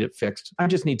I don't need it fixed. I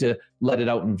just need to let it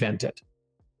out and vent it,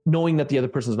 knowing that the other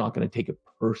person's not going to take it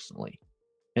personally.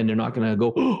 And they're not going to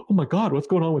go, oh my God, what's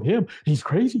going on with him? He's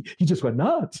crazy. He just went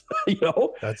nuts.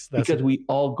 That's because we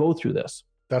all go through this.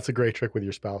 That's a great trick with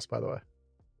your spouse, by the way.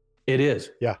 It is.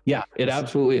 Yeah. Yeah, it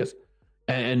absolutely is.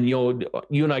 And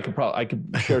you and I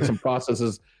could share some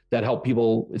processes that help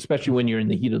people, especially when you're in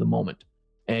the heat of the moment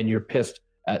and you're pissed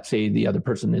at, say, the other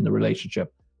person in the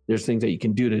relationship. There's things that you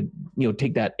can do to,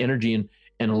 take that energy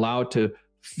and allow it to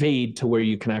fade to where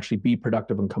you can actually be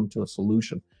productive and come to a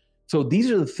solution. So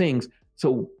these are the things.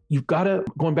 So you've got to,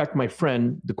 going back to my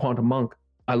friend, the quantum monk,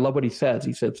 I love what he says.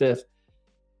 He says this.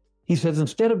 He says,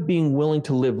 instead of being willing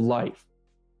to live life,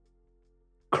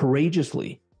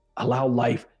 courageously allow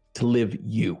life to live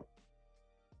you.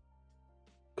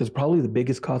 Because probably the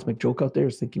biggest cosmic joke out there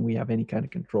is thinking we have any kind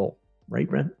of control. Right,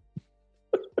 Brent?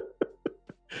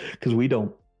 Because we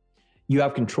don't. You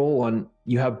have control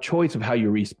you have choice of how you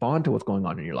respond to what's going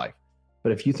on in your life.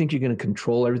 But if you think you're going to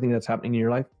control everything that's happening in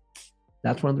your life,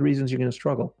 that's one of the reasons you're going to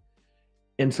struggle.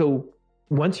 And so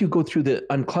once you go through the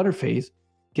unclutter phase,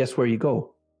 guess where you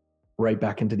go? Right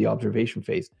back into the observation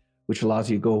phase, which allows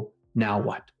you to go, now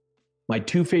what? My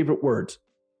two favorite words,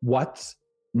 what's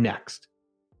next?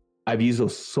 I've used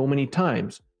those so many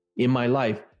times in my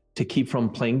life to keep from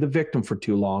playing the victim for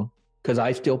too long, because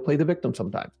I still play the victim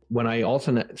sometimes. When I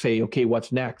also say, okay,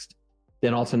 what's next?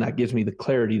 Then all of a sudden that gives me the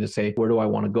clarity to say, where do I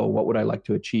want to go? What would I like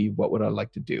to achieve? What would I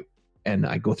like to do? And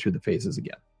I go through the phases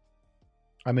again.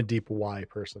 I'm a deep why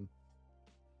person.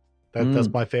 That's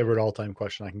my favorite all-time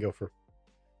question. I can go for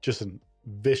just a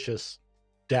vicious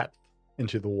depth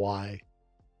into the why.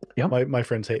 Yeah. My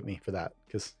friends hate me for that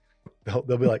because they'll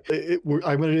be like, I'm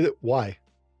going to do that. Why?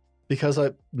 Because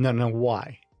no,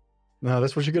 why? No,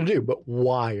 that's what you're going to do. But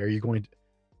why are you going to?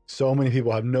 So many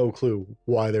people have no clue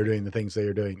why they're doing the things they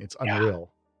are doing. It's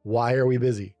unreal. Yeah. Why are we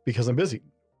busy? Because I'm busy.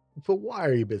 But why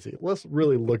are you busy? Let's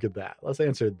really look at that. Let's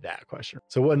answer that question.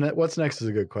 So what's next is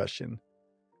a good question.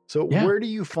 So where do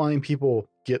you find people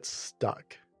get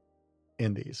stuck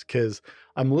in these? Because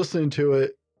I'm listening to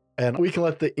it, and we can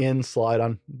let the N slide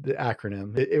on the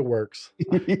acronym. It works.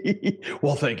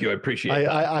 Well, thank you. I appreciate it.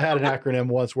 I had an acronym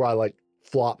once where I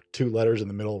flopped two letters in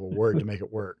the middle of a word to make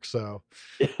it work. So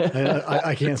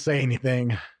I can't say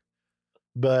anything.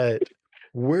 But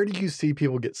where do you see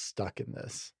people get stuck in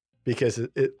this? Because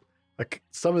it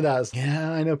some of that is,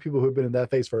 I know people who've been in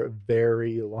that phase for a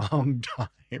very long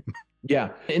time. Yeah.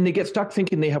 And they get stuck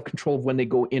thinking they have control of when they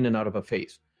go in and out of a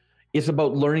phase. It's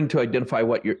about learning to identify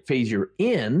what phase you're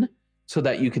in so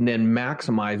that you can then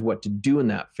maximize what to do in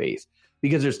that phase.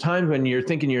 Because there's times when you're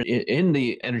thinking you're in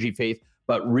the energy phase,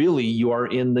 but really you are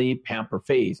in the pamper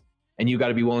phase. And you got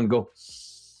to be willing to go,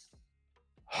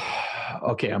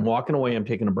 okay, I'm walking away. I'm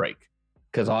taking a break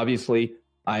because obviously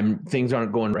things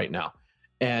aren't going right now.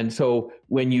 And so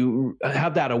when you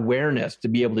have that awareness to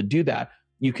be able to do that,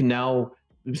 you can now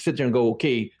sit there and go,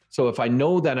 okay, so if I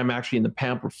know that I'm actually in the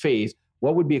pamper phase,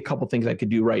 what would be a couple things I could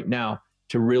do right now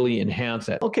to really enhance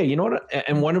it? Okay, you know what?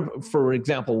 And for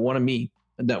example, one of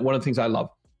the things I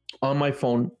love on my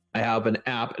phone, I have an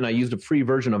app and I used a free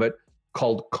version of it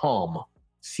called Calm,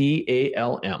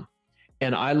 CALM.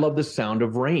 And I love the sound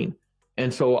of rain.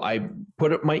 And so I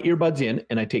put my earbuds in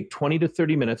and I take 20 to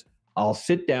 30 minutes. I'll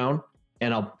sit down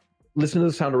and I'll listen to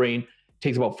the sound of rain. It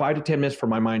takes about 5 to 10 minutes for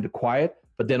my mind to quiet.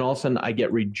 But then all of a sudden I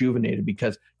get rejuvenated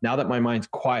because now that my mind's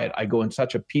quiet, I go in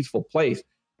such a peaceful place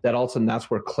that all of a sudden that's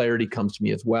where clarity comes to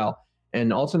me as well.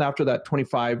 And all of a sudden after that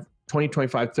 25,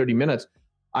 30 minutes,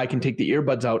 I can take the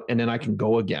earbuds out and then I can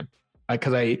go again.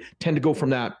 Because I tend to go from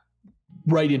that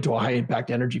right into a high impact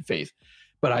energy phase.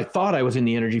 But I thought I was in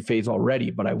the energy phase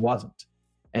already, but I wasn't.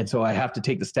 And so I have to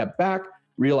take the step back,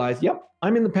 realize, yep,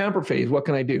 I'm in the pamper phase. What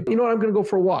can I do? You know what? I'm going to go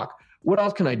for a walk. What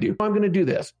else can I do? I'm going to do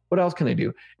this. What else can I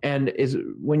do? And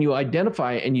when you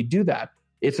identify and you do that,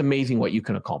 it's amazing what you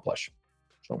can accomplish.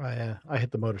 So I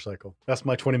hit the motorcycle. That's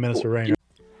my 20 minutes of rain.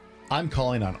 I'm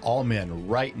calling on all men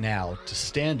right now to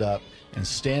stand up and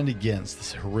stand against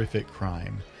this horrific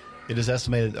crime. It is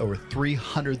estimated over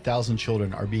 300,000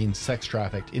 children are being sex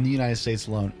trafficked in the United States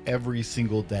alone every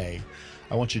single day.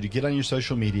 I want you to get on your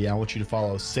social media. I want you to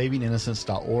follow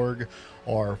savinginnocence.org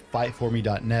or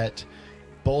fightforme.net.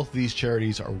 Both of these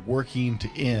charities are working to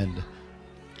end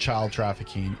child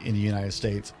trafficking in the United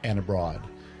States and abroad.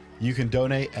 You can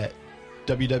donate at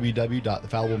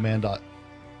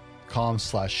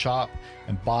www.thefallibleman.com/shop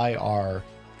and buy our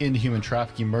End Human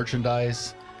Trafficking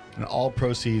merchandise, and all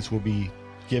proceeds will be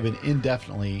given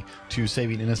indefinitely to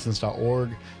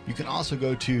savinginnocence.org. You can also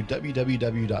go to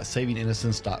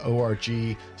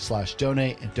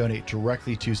www.savinginnocence.org/donate and donate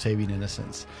directly to Saving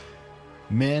Innocence.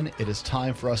 Men, it is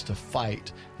time for us to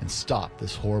fight and stop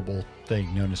this horrible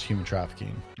thing known as human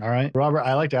trafficking. All right, Robert,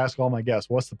 I like to ask all my guests,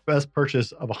 what's the best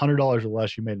purchase of $100 or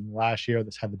less you made in the last year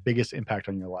that's had the biggest impact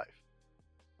on your life?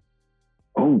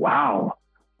 Oh, wow.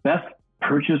 Best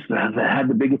purchase that had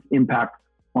the biggest impact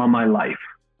on my life.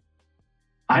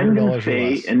 I'm going $100 to or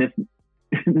say, less.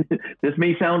 and this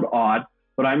may sound odd,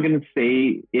 but I'm going to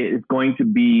say it's going to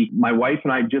be my wife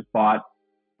and I just bought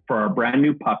for our brand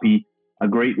new puppy a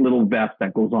great little vest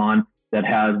that goes on that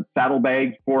has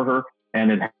saddlebags for her,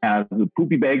 and it has the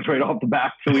poopy bags right off the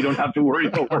back, so we don't have to worry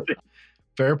about it.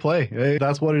 Fair play. Hey,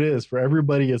 that's what it is for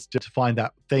everybody. It's just to find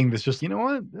that thing that's just, you know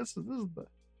what, this is the.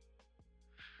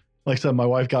 Like I said, my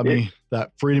wife got me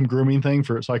that freedom grooming thing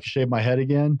so I could shave my head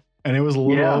again, and it was a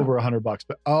little over $100.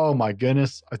 But oh my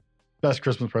goodness, best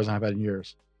Christmas present I've had in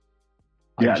years.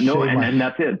 And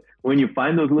that's it. When you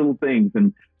find those little things,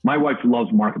 and my wife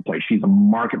loves Marketplace. She's a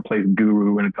Marketplace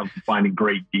guru when it comes to finding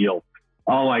great deals.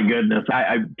 Oh my goodness.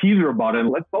 I tease her about it.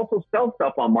 Let's also sell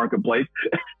stuff on Marketplace.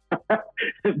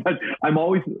 But I'm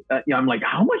always, I'm like,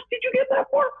 how much did you get that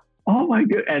for? Oh my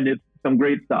god. And it's some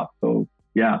great stuff. So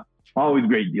yeah, always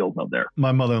great deals out there.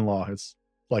 My mother-in-law is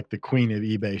like the queen of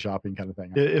eBay shopping kind of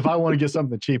thing. If I want to get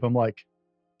something cheap, I'm like,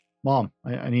 Mom,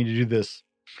 I need to do this.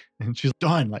 And she's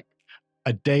done. Like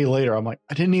a day later, I'm like,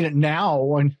 I didn't need it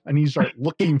now. I need to start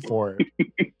looking for it.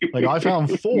 Like I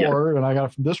found 4 and I got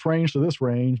it from this range to this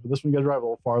range, but this one you got to drive a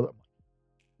little farther.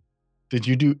 Did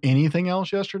you do anything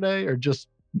else yesterday or just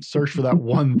search for that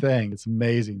one thing? It's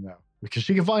amazing though, because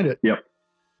she can find it. Yep.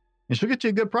 And she'll get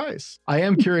you a good price. I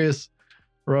am curious,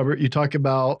 Robert, you talk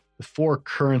about the 4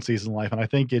 currencies in life, and I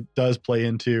think it does play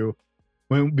into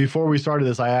before we started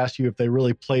this, I asked you if they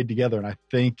really played together, and I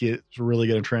think it's really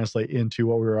going to translate into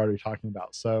what we were already talking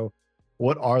about. So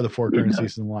what are the 4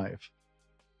 currencies in life?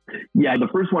 Yeah, the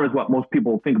first one is what most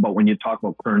people think about when you talk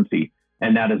about currency,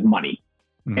 and that is money.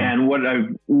 Mm-hmm. And what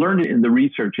I've learned in the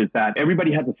research is that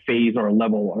everybody has a phase or a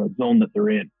level or a zone that they're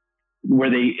in,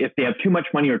 where if they have too much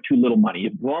money or too little money,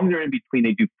 as long as they're in between,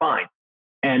 they do fine.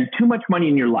 And too much money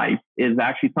in your life is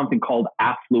actually something called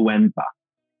affluenza.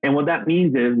 And what that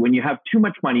means is when you have too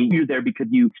much money, you're there because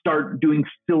you start doing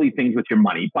silly things with your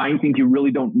money, buying things you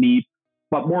really don't need,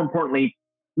 but more importantly,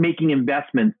 making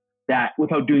investments that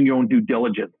without doing your own due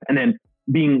diligence, and then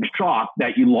being shocked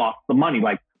that you lost the money.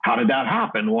 Like, how did that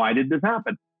happen? Why did this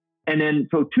happen? And then,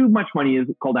 so too much money is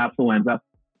called affluenza.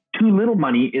 Too little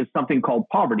money is something called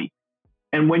poverty.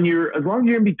 And as long as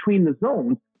you're in between the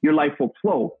zones, your life will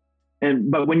flow.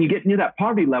 But when you get near that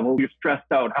poverty level, you're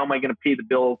stressed out. How am I going to pay the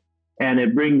bills? And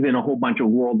it brings in a whole bunch of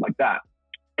world like that.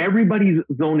 Everybody's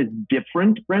zone is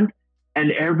different, Brent,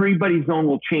 and everybody's zone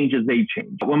will change as they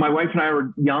change. When my wife and I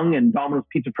were young and Domino's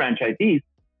Pizza franchisees,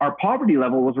 our poverty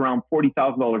level was around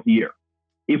 $40,000 a year.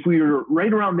 If we were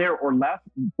right around there or less,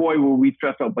 boy, were we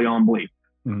stressed out beyond belief.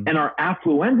 Mm-hmm. And our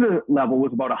affluenza level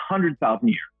was about $100,000 a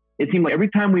year. It seemed like every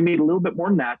time we made a little bit more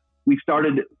than that, we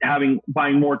started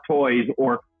buying more toys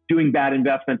or doing bad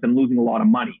investments and losing a lot of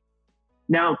money.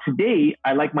 Now, today,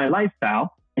 I like my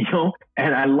lifestyle,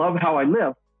 and I love how I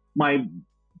live. My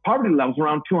poverty level is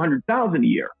around $200,000 a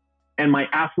year, and my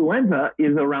affluenza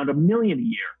is around $1 million a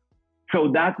year.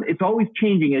 So it's always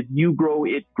changing. As you grow,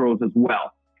 it grows as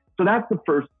well. So that's the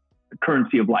first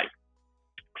currency of life.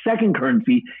 Second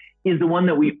currency is the one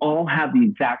that we all have the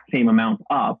exact same amount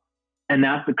of, and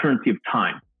that's the currency of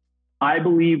time. I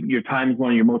believe your time is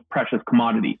one of your most precious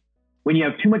commodities. When you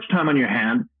have too much time on your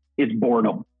hand, it's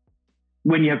boredom.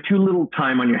 When you have too little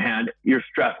time on your hand, you're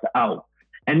stressed out.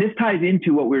 And this ties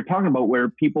into what we were talking about, where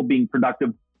people being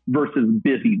productive versus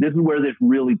busy. This is where this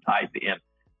really ties in.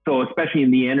 So especially in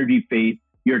the energy phase,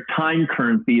 your time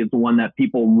currency is the one that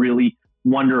people really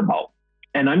wonder about.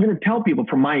 And I'm going to tell people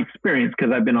from my experience,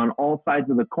 because I've been on all sides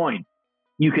of the coin,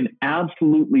 you can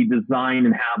absolutely design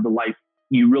and have the life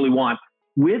you really want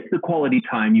with the quality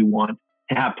time you want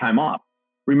to have time off.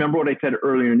 Remember what I said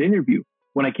earlier in the interview.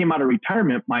 When I came out of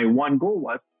retirement, my one goal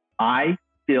was I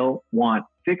still want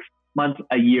 6 months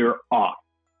a year off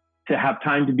to have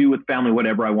time to do with family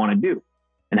whatever I want to do.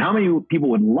 And how many people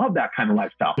would love that kind of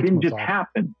lifestyle? It didn't just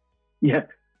happen. Yeah.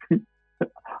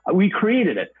 We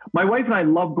created it. My wife and I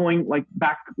love going like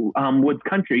backwoods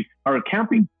country or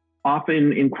camping off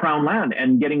in Crown Land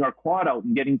and getting our quad out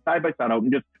and getting side-by-side out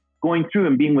and just going through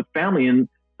and being with family. And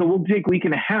so we'll take a week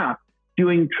and a half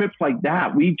doing trips like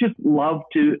that. We just love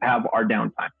to have our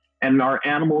downtime, and our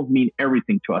animals mean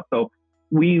everything to us. So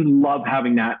we love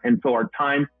having that. And so our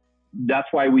time, that's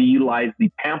why we utilize the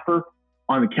pamper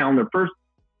on the calendar first,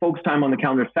 focus time on the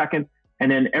calendar second, and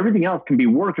then everything else can be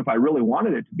work if I really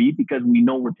wanted it to be, because we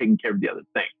know we're taking care of the other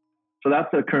thing. So that's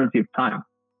the currency of time.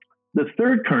 The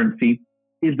third currency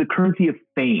is the currency of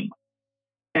fame.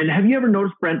 And have you ever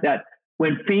noticed, Brent, that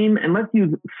when fame, and let's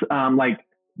use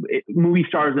movie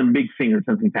stars and big singers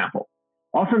as an example.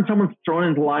 All of a sudden, someone's thrown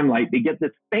into the limelight. They get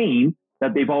this fame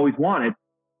that they've always wanted,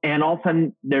 and all of a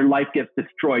sudden, their life gets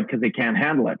destroyed because they can't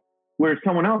handle it. Whereas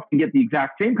someone else can get the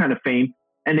exact same kind of fame,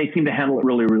 and they seem to handle it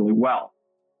really, really well.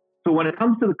 So when it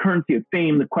comes to the currency of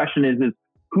fame, the question is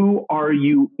who are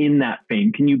you in that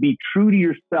fame? Can you be true to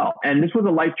yourself? And this was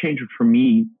a life changer for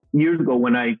me years ago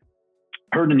when I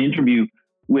heard an interview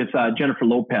with Jennifer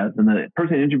Lopez, and the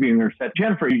person interviewing her said,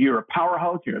 Jennifer, you're a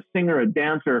powerhouse, you're a singer, a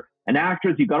dancer, an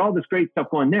actress, you got all this great stuff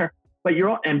going there, but you're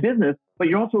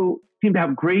also seem to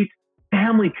have great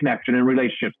family connection and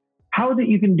relationships. How is it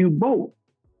you can do both?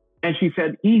 And she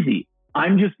said, easy,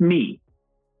 I'm just me.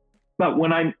 But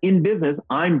when I'm in business,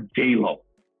 I'm J-Lo.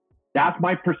 That's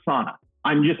my persona.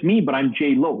 I'm just me, but I'm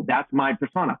J-Lo. That's my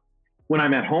persona. When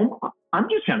I'm at home, I'm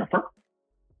just Jennifer.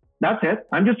 That's it.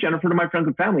 I'm just Jennifer to my friends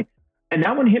and family. And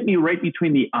that one hit me right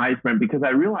between the eyes, Brent, because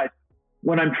I realized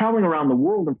when I'm traveling around the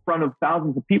world in front of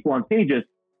thousands of people on stages,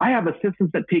 I have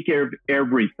assistants that take care of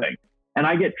everything. And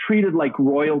I get treated like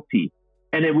royalty.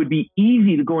 And it would be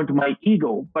easy to go into my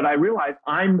ego, but I realized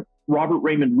I'm Robert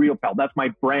Raymond Riopel. That's my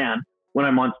brand when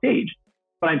I'm on stage,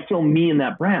 but I'm still me in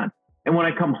that brand. And when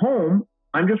I come home,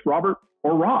 I'm just Robert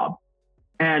or Rob.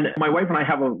 And my wife and I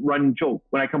have a running joke.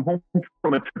 When I come home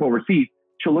from a trip overseas,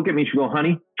 she'll look at me and she'll go,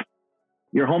 honey,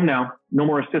 you're home now. No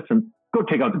more assistants. Go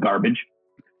take out the garbage.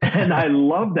 And I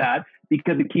love that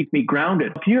because it keeps me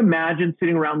grounded. Can you imagine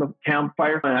sitting around the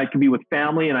campfire and I can be with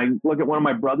family and I look at one of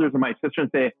my brothers or my sister and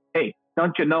say, hey,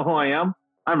 don't you know who I am?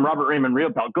 I'm Robert Raymond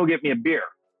Riopel. Go get me a beer.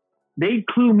 They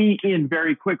clue me in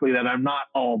very quickly that I'm not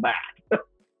all that.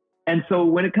 And so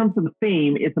when it comes to the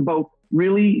fame, it's about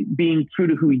really being true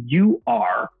to who you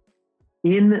are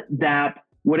in that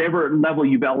whatever level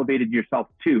you've elevated yourself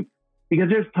to. Because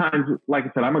there's times, like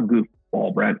I said, I'm a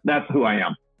goofball, Brent. That's who I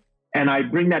am. And I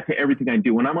bring that to everything I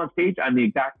do. When I'm on stage, I'm the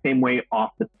exact same way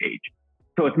off the stage.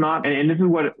 So it's not, and this is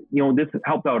what, this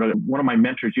helped out one of my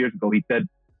mentors years ago. He said,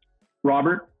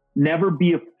 Robert, never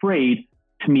be afraid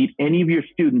to meet any of your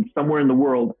students somewhere in the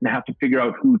world and have to figure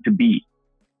out who to be.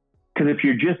 Because if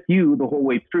you're just you the whole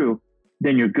way through,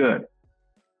 then you're good.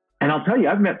 And I'll tell you,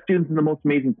 I've met students in the most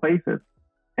amazing places.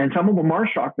 And some of them are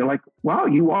shocked. They're like, wow,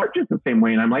 you are just the same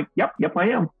way. And I'm like, yep, I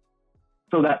am.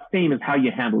 So that fame is how you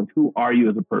handle it. Who are you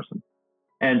as a person?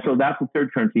 And so that's the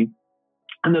third currency.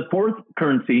 And the fourth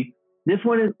currency, this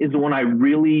one is the one I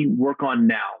really work on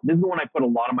now. This is the one I put a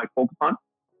lot of my focus on.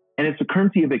 And it's the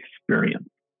currency of experience.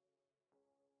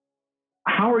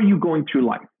 How are you going through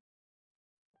life?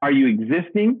 Are you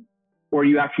existing, or are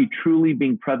you actually truly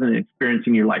being present and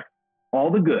experiencing your life?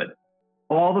 All the good,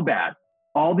 all the bad,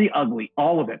 all the ugly,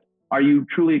 all of it. Are you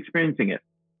truly experiencing it?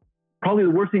 Probably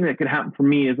the worst thing that could happen for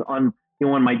me is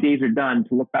when my days are done,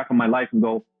 to look back on my life and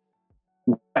go,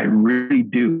 I really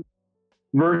do.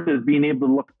 Versus being able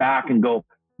to look back and go,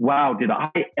 wow, did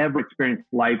I ever experience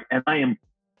life? And I am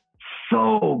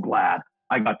so glad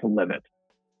I got to live it.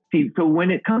 See, so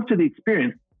when it comes to the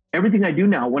experience, everything I do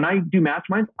now, when I do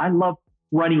masterminds, I love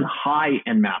running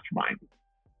high-end masterminds.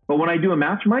 But when I do a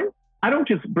mastermind, I don't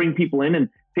just bring people in and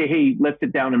say, hey, let's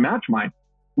sit down and mastermind.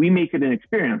 We make it an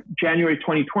experience. January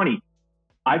 2020,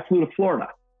 I flew to Florida,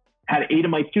 had 8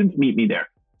 of my students meet me there.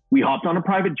 We hopped on a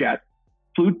private jet,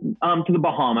 flew to the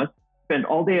Bahamas, spent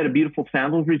all day at a beautiful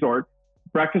Sandals resort,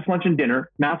 breakfast, lunch, and dinner,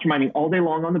 masterminding all day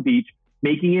long on the beach,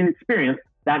 making it an experience.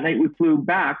 That night we flew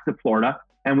back to Florida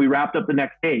and we wrapped up the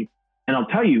next day. And I'll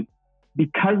tell you,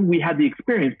 because we had the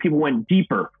experience, people went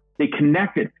deeper. They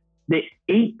connected. The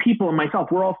 8 people and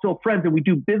myself, we're all still friends, and we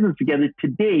do business together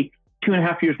today,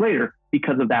 2.5 years later,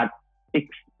 because of that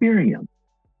experience.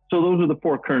 So those are the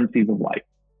 4 currencies of life.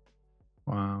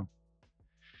 Wow.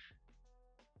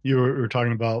 You were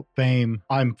talking about fame.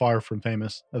 I'm far from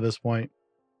famous at this point,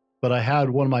 but I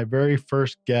had one of my very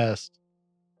first guests.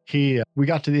 We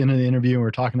got to the end of the interview and we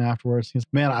were talking afterwards. He's,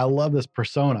 man, I love this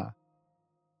persona.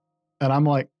 And I'm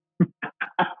like,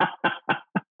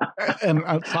 and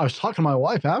I was talking to my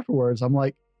wife afterwards. I'm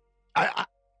like,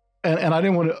 and I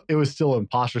didn't want to, it was still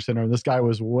imposter syndrome. This guy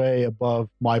was way above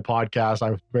my podcast.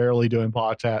 I was barely doing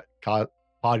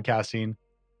podcasting.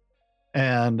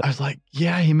 And I was like,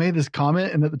 yeah, he made this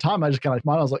comment. And at the time I just kind of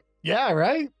smiled. I was like, yeah,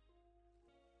 right.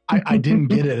 I didn't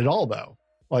get it at all though.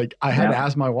 Like I had to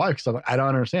ask my wife because I'm like, I don't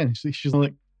understand. She's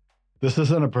like, this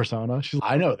isn't a persona. She's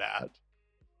like, I know that.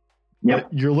 Yep.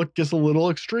 But your look gets a little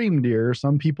extreme, dear.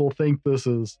 Some people think this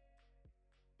is,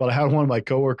 but I had one of my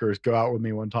coworkers go out with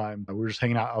me one time. We were just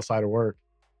hanging out outside of work.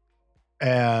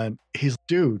 And he's like,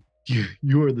 dude,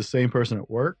 you are the same person at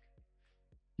work.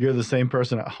 You're the same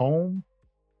person at home.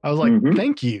 I was like,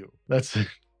 thank you. That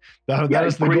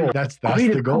is the goal. That's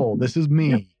the goal. This is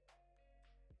me.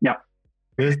 Yeah.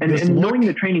 And knowing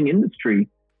the training industry,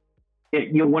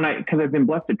 because I've been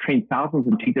blessed to train thousands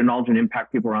and take their knowledge and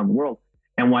impact people around the world.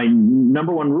 And my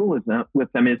number one rule is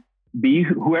with them is be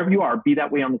whoever you are, be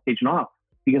that way on the stage and off.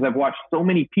 because I've watched so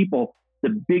many people, the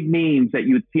big names that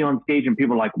you would see on stage and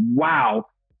people are like, wow.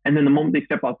 And then the moment they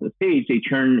step off the stage, they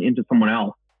turn into someone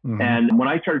else. Mm-hmm. And when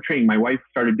I started training, my wife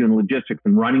started doing logistics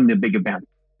and running the big events.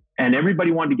 And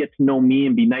everybody wanted to get to know me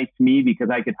and be nice to me because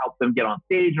I could help them get on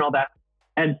stage and all that.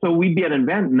 And so we'd be at an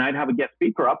event and I'd have a guest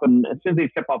speaker up. And as soon as they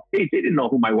step off stage, they didn't know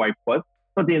who my wife was.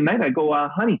 So at the end of the night, I'd go,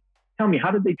 honey, tell me,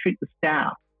 how did they treat the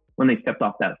staff when they stepped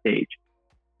off that stage?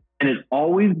 And it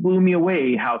always blew me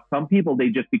away how some people, they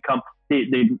just become, they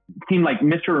seem like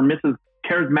Mr. or Mrs.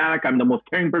 Charismatic. I'm the most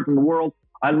caring person in the world.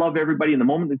 I love everybody. And the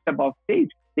moment they step off stage,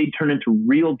 they turn into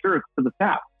real jerks to the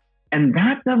staff. And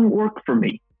that doesn't work for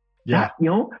me. Yeah.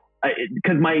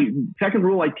 Because my second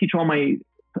rule I teach all my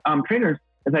trainers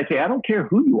is I say, I don't care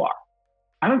who you are.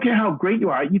 I don't care how great you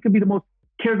are. You could be the most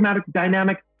charismatic,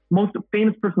 dynamic, most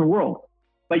famous person in the world,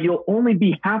 but you'll only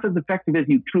be half as effective as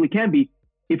you truly can be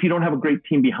if you don't have a great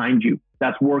team behind you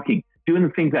that's working, doing the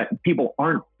things that people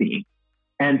aren't seeing.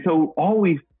 And so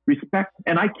always respect.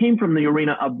 And I came from the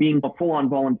arena of being a full-on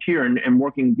volunteer and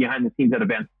working behind the scenes at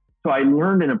events. So I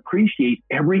learned and appreciate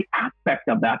every aspect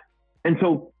of that. And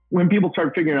so when people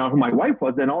started figuring out who my wife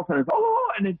was, then all of a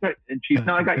sudden it's, and she's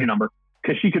now I got your number,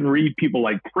 because she can read people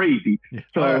like crazy.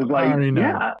 So I was like,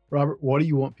 yeah. Robert, what do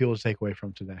you want people to take away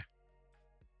from today?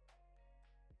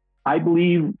 I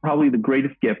believe probably the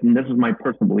greatest gift, and this is my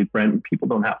personal belief, Brent, and people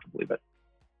don't have to believe it,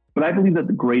 but I believe that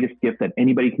the greatest gift that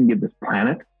anybody can give this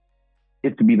planet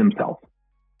is to be themselves,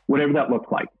 whatever that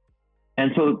looks like.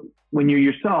 And so when you're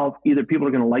yourself, either people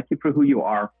are going to like you for who you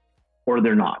are or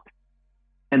they're not.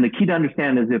 And the key to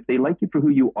understand is if they like you for who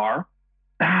you are,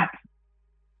 that's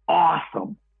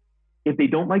awesome. If they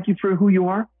don't like you for who you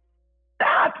are,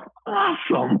 that's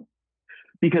awesome.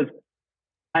 Because,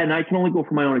 and I can only go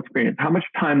from my own experience, how much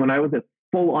time when I was a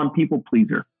full-on people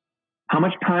pleaser, how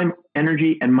much time,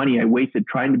 energy, and money I wasted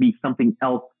trying to be something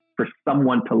else for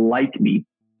someone to like me.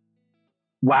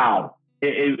 Wow.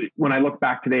 When I look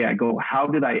back today, I go, how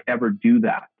did I ever do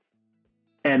that?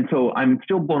 And so I'm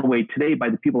still blown away today by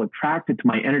the people attracted to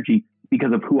my energy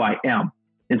because of who I am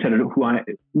instead of who I'm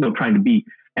trying to be.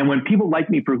 And when people like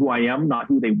me for who I am, not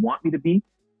who they want me to be,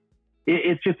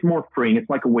 it's just more freeing. It's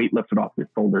like a weight lifted off your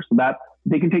shoulder. So that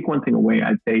they can take one thing away.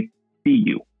 I'd say, be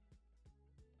you.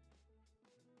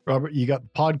 Robert, you got the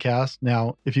podcast.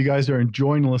 Now, if you guys are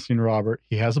enjoying listening to Robert,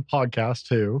 he has a podcast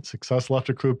too, Success Left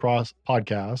a Clue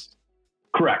podcast.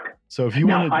 Correct. So if you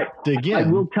want to dig in. I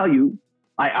will tell you,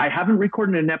 I haven't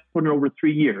recorded an episode in over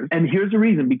 3 years. And here's the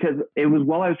reason, because it was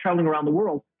while I was traveling around the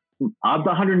world. Of the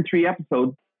 103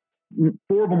 episodes,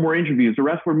 4 of them were interviews. The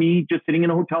rest were me just sitting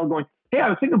in a hotel going, hey, I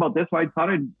was thinking about this, so I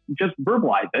thought I'd just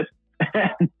verbalize it.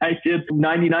 And I did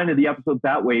 99 of the episodes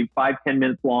that way, 5-10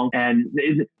 minutes long. And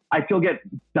I still get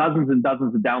dozens and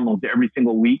dozens of downloads every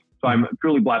single week. So I'm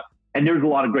truly blessed. And there's a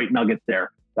lot of great nuggets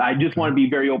there. I just want to be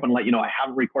very open and let you know I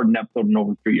haven't recorded an episode in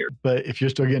over 3 years. But if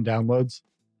you're still getting downloads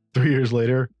 3 years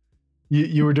later,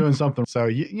 you were doing something. So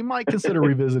you might consider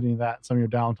revisiting that in some of your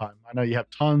downtime. I know you have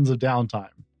tons of downtime.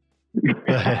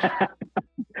 That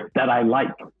I like.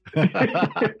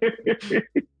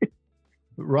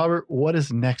 Robert, what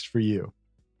is next for you?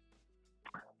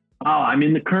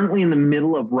 I'm currently in the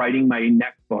middle of writing my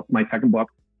next book, my second book,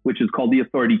 which is called The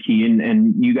Authority Key.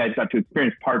 And you guys got to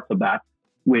experience parts of that,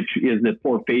 which is the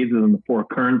 4 phases and the 4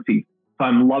 currencies. So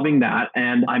I'm loving that.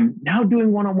 And I'm now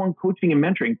doing one-on-one coaching and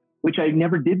mentoring, which I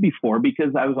never did before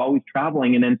because I was always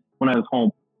traveling and then when I was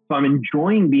home. So I'm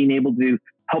enjoying being able to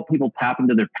help people tap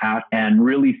into their passion and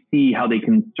really see how they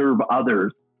can serve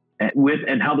others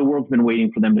and how the world's been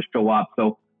waiting for them to show up.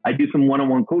 So I do some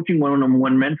one-on-one coaching,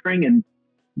 one-on-one mentoring, and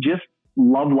just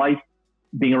love life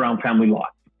being around family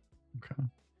lots. Okay.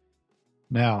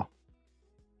 Now,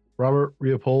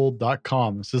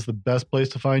 robertriopel.com. Is this the best place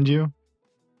to find you?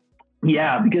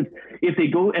 Yeah, because if they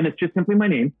go, and it's just simply my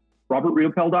name,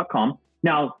 robertriopel.com.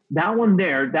 Now, that one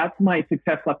there, that's my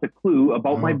Success Left a Clue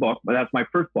about my book, but that's my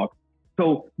first book.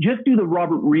 So just do the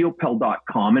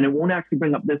robertriopel.com, and it won't actually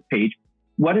bring up this page.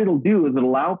 What it'll do is it'll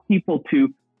allow people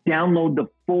to download the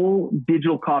full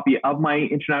digital copy of my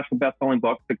international best-selling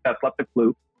book, Success Left a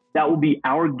Clue. That will be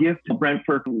our gift to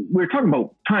Brentford. We're talking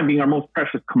about time being our most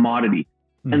precious commodity.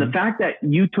 Mm-hmm. And the fact that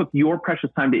you took your precious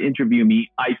time to interview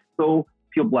me, I so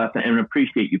feel blessed and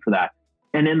appreciate you for that.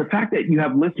 And then the fact that you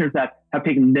have listeners that have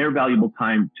taken their valuable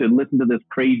time to listen to this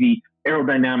crazy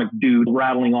aerodynamic dude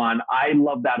rattling on, I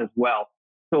love that as well.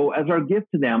 So as our gift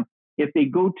to them, if they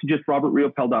go to just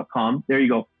robertriopel.com, there you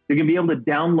go. They're going to be able to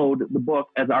download the book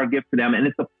as our gift to them, and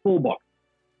it's a full book.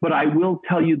 But I will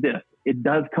tell you this, it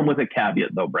does come with a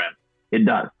caveat though, Brent. It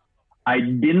does. I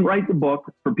didn't write the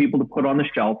book for people to put on the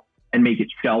shelf and make it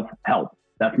shelf help.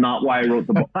 That's not why I wrote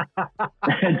the book.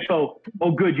 And so,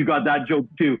 oh, good, you got that joke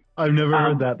too. I've never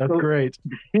heard that. That's great.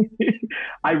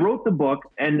 I wrote the book,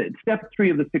 and step 3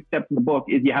 of the 6 steps in the book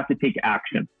is you have to take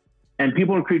action. And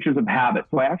people are creatures of habit.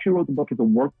 So I actually wrote the book as a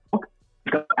workbook.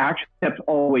 It's got action steps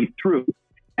all the way through.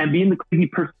 And being the crazy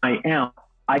person I am,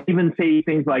 I even say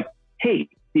things like, hey,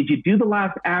 did you do the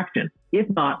last action? If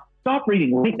not, stop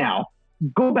reading right now,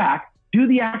 go back, do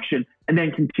the action, and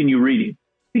then continue reading.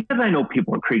 Because I know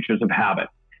people are creatures of habit.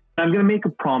 And I'm going to make a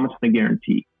promise and a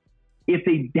guarantee. If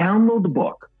they download the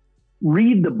book,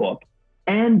 read the book,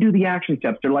 and do the action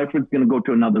steps, their life is going to go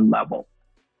to another level.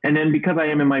 And then because I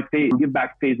am in my give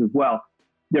back phase as well,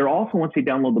 they're also, once they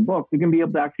download the book, they're going to be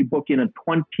able to actually book in a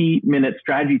 20-minute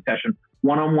strategy session,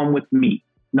 one-on-one with me,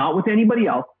 not with anybody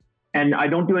else. And I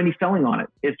don't do any selling on it.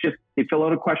 It's just they fill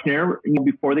out a questionnaire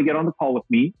before they get on the call with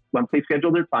me, once they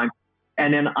schedule their time.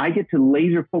 And then I get to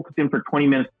laser focus in for 20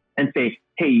 minutes and say,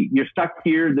 hey, you're stuck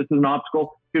here. This is an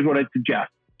obstacle. Here's what I suggest.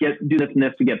 Do this and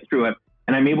this to get through it.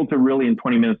 And I'm able to really, in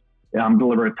 20 minutes,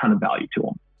 deliver a ton of value to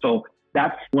them. So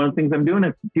that's one of the things I'm doing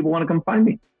if people want to come find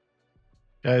me.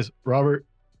 Guys, Robert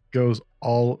goes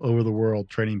all over the world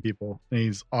training people, and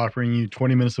he's offering you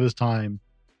 20 minutes of his time,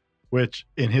 which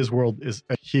in his world is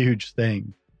a huge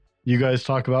thing. You guys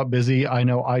talk about busy. I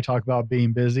know I talk about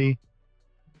being busy.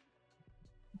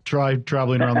 Try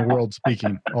traveling around the world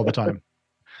speaking all the time.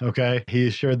 Okay. He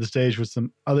has shared the stage with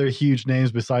some other huge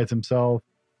names besides himself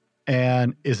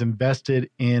and is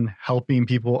invested in helping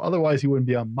people. Otherwise, he wouldn't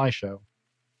be on my show.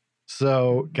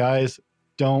 So, guys,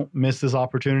 don't miss this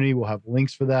opportunity. We'll have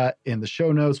links for that in the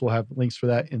show notes. We'll have links for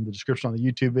that in the description on the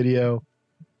YouTube video.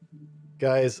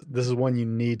 Guys, this is one you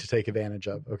need to take advantage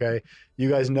of, okay? You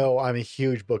guys know I'm a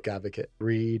huge book advocate.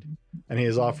 Read, and he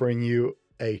is offering you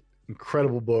a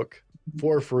incredible book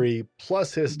for free,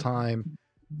 plus his time.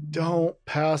 Don't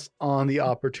pass on the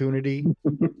opportunity.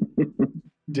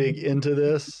 Dig into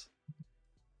this.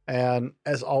 And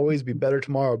as always, be better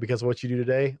tomorrow because of what you do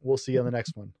today. We'll see you on the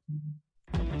next one.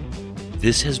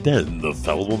 This has been the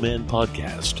Fallible Man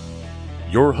Podcast,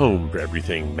 your home for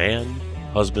everything man,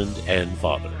 husband, and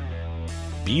father.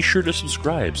 Be sure to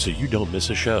subscribe so you don't miss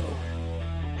a show.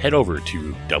 Head over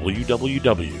to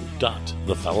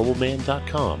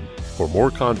www.thefallibleman.com for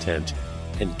more content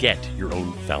and get your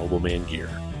own Fallible Man gear.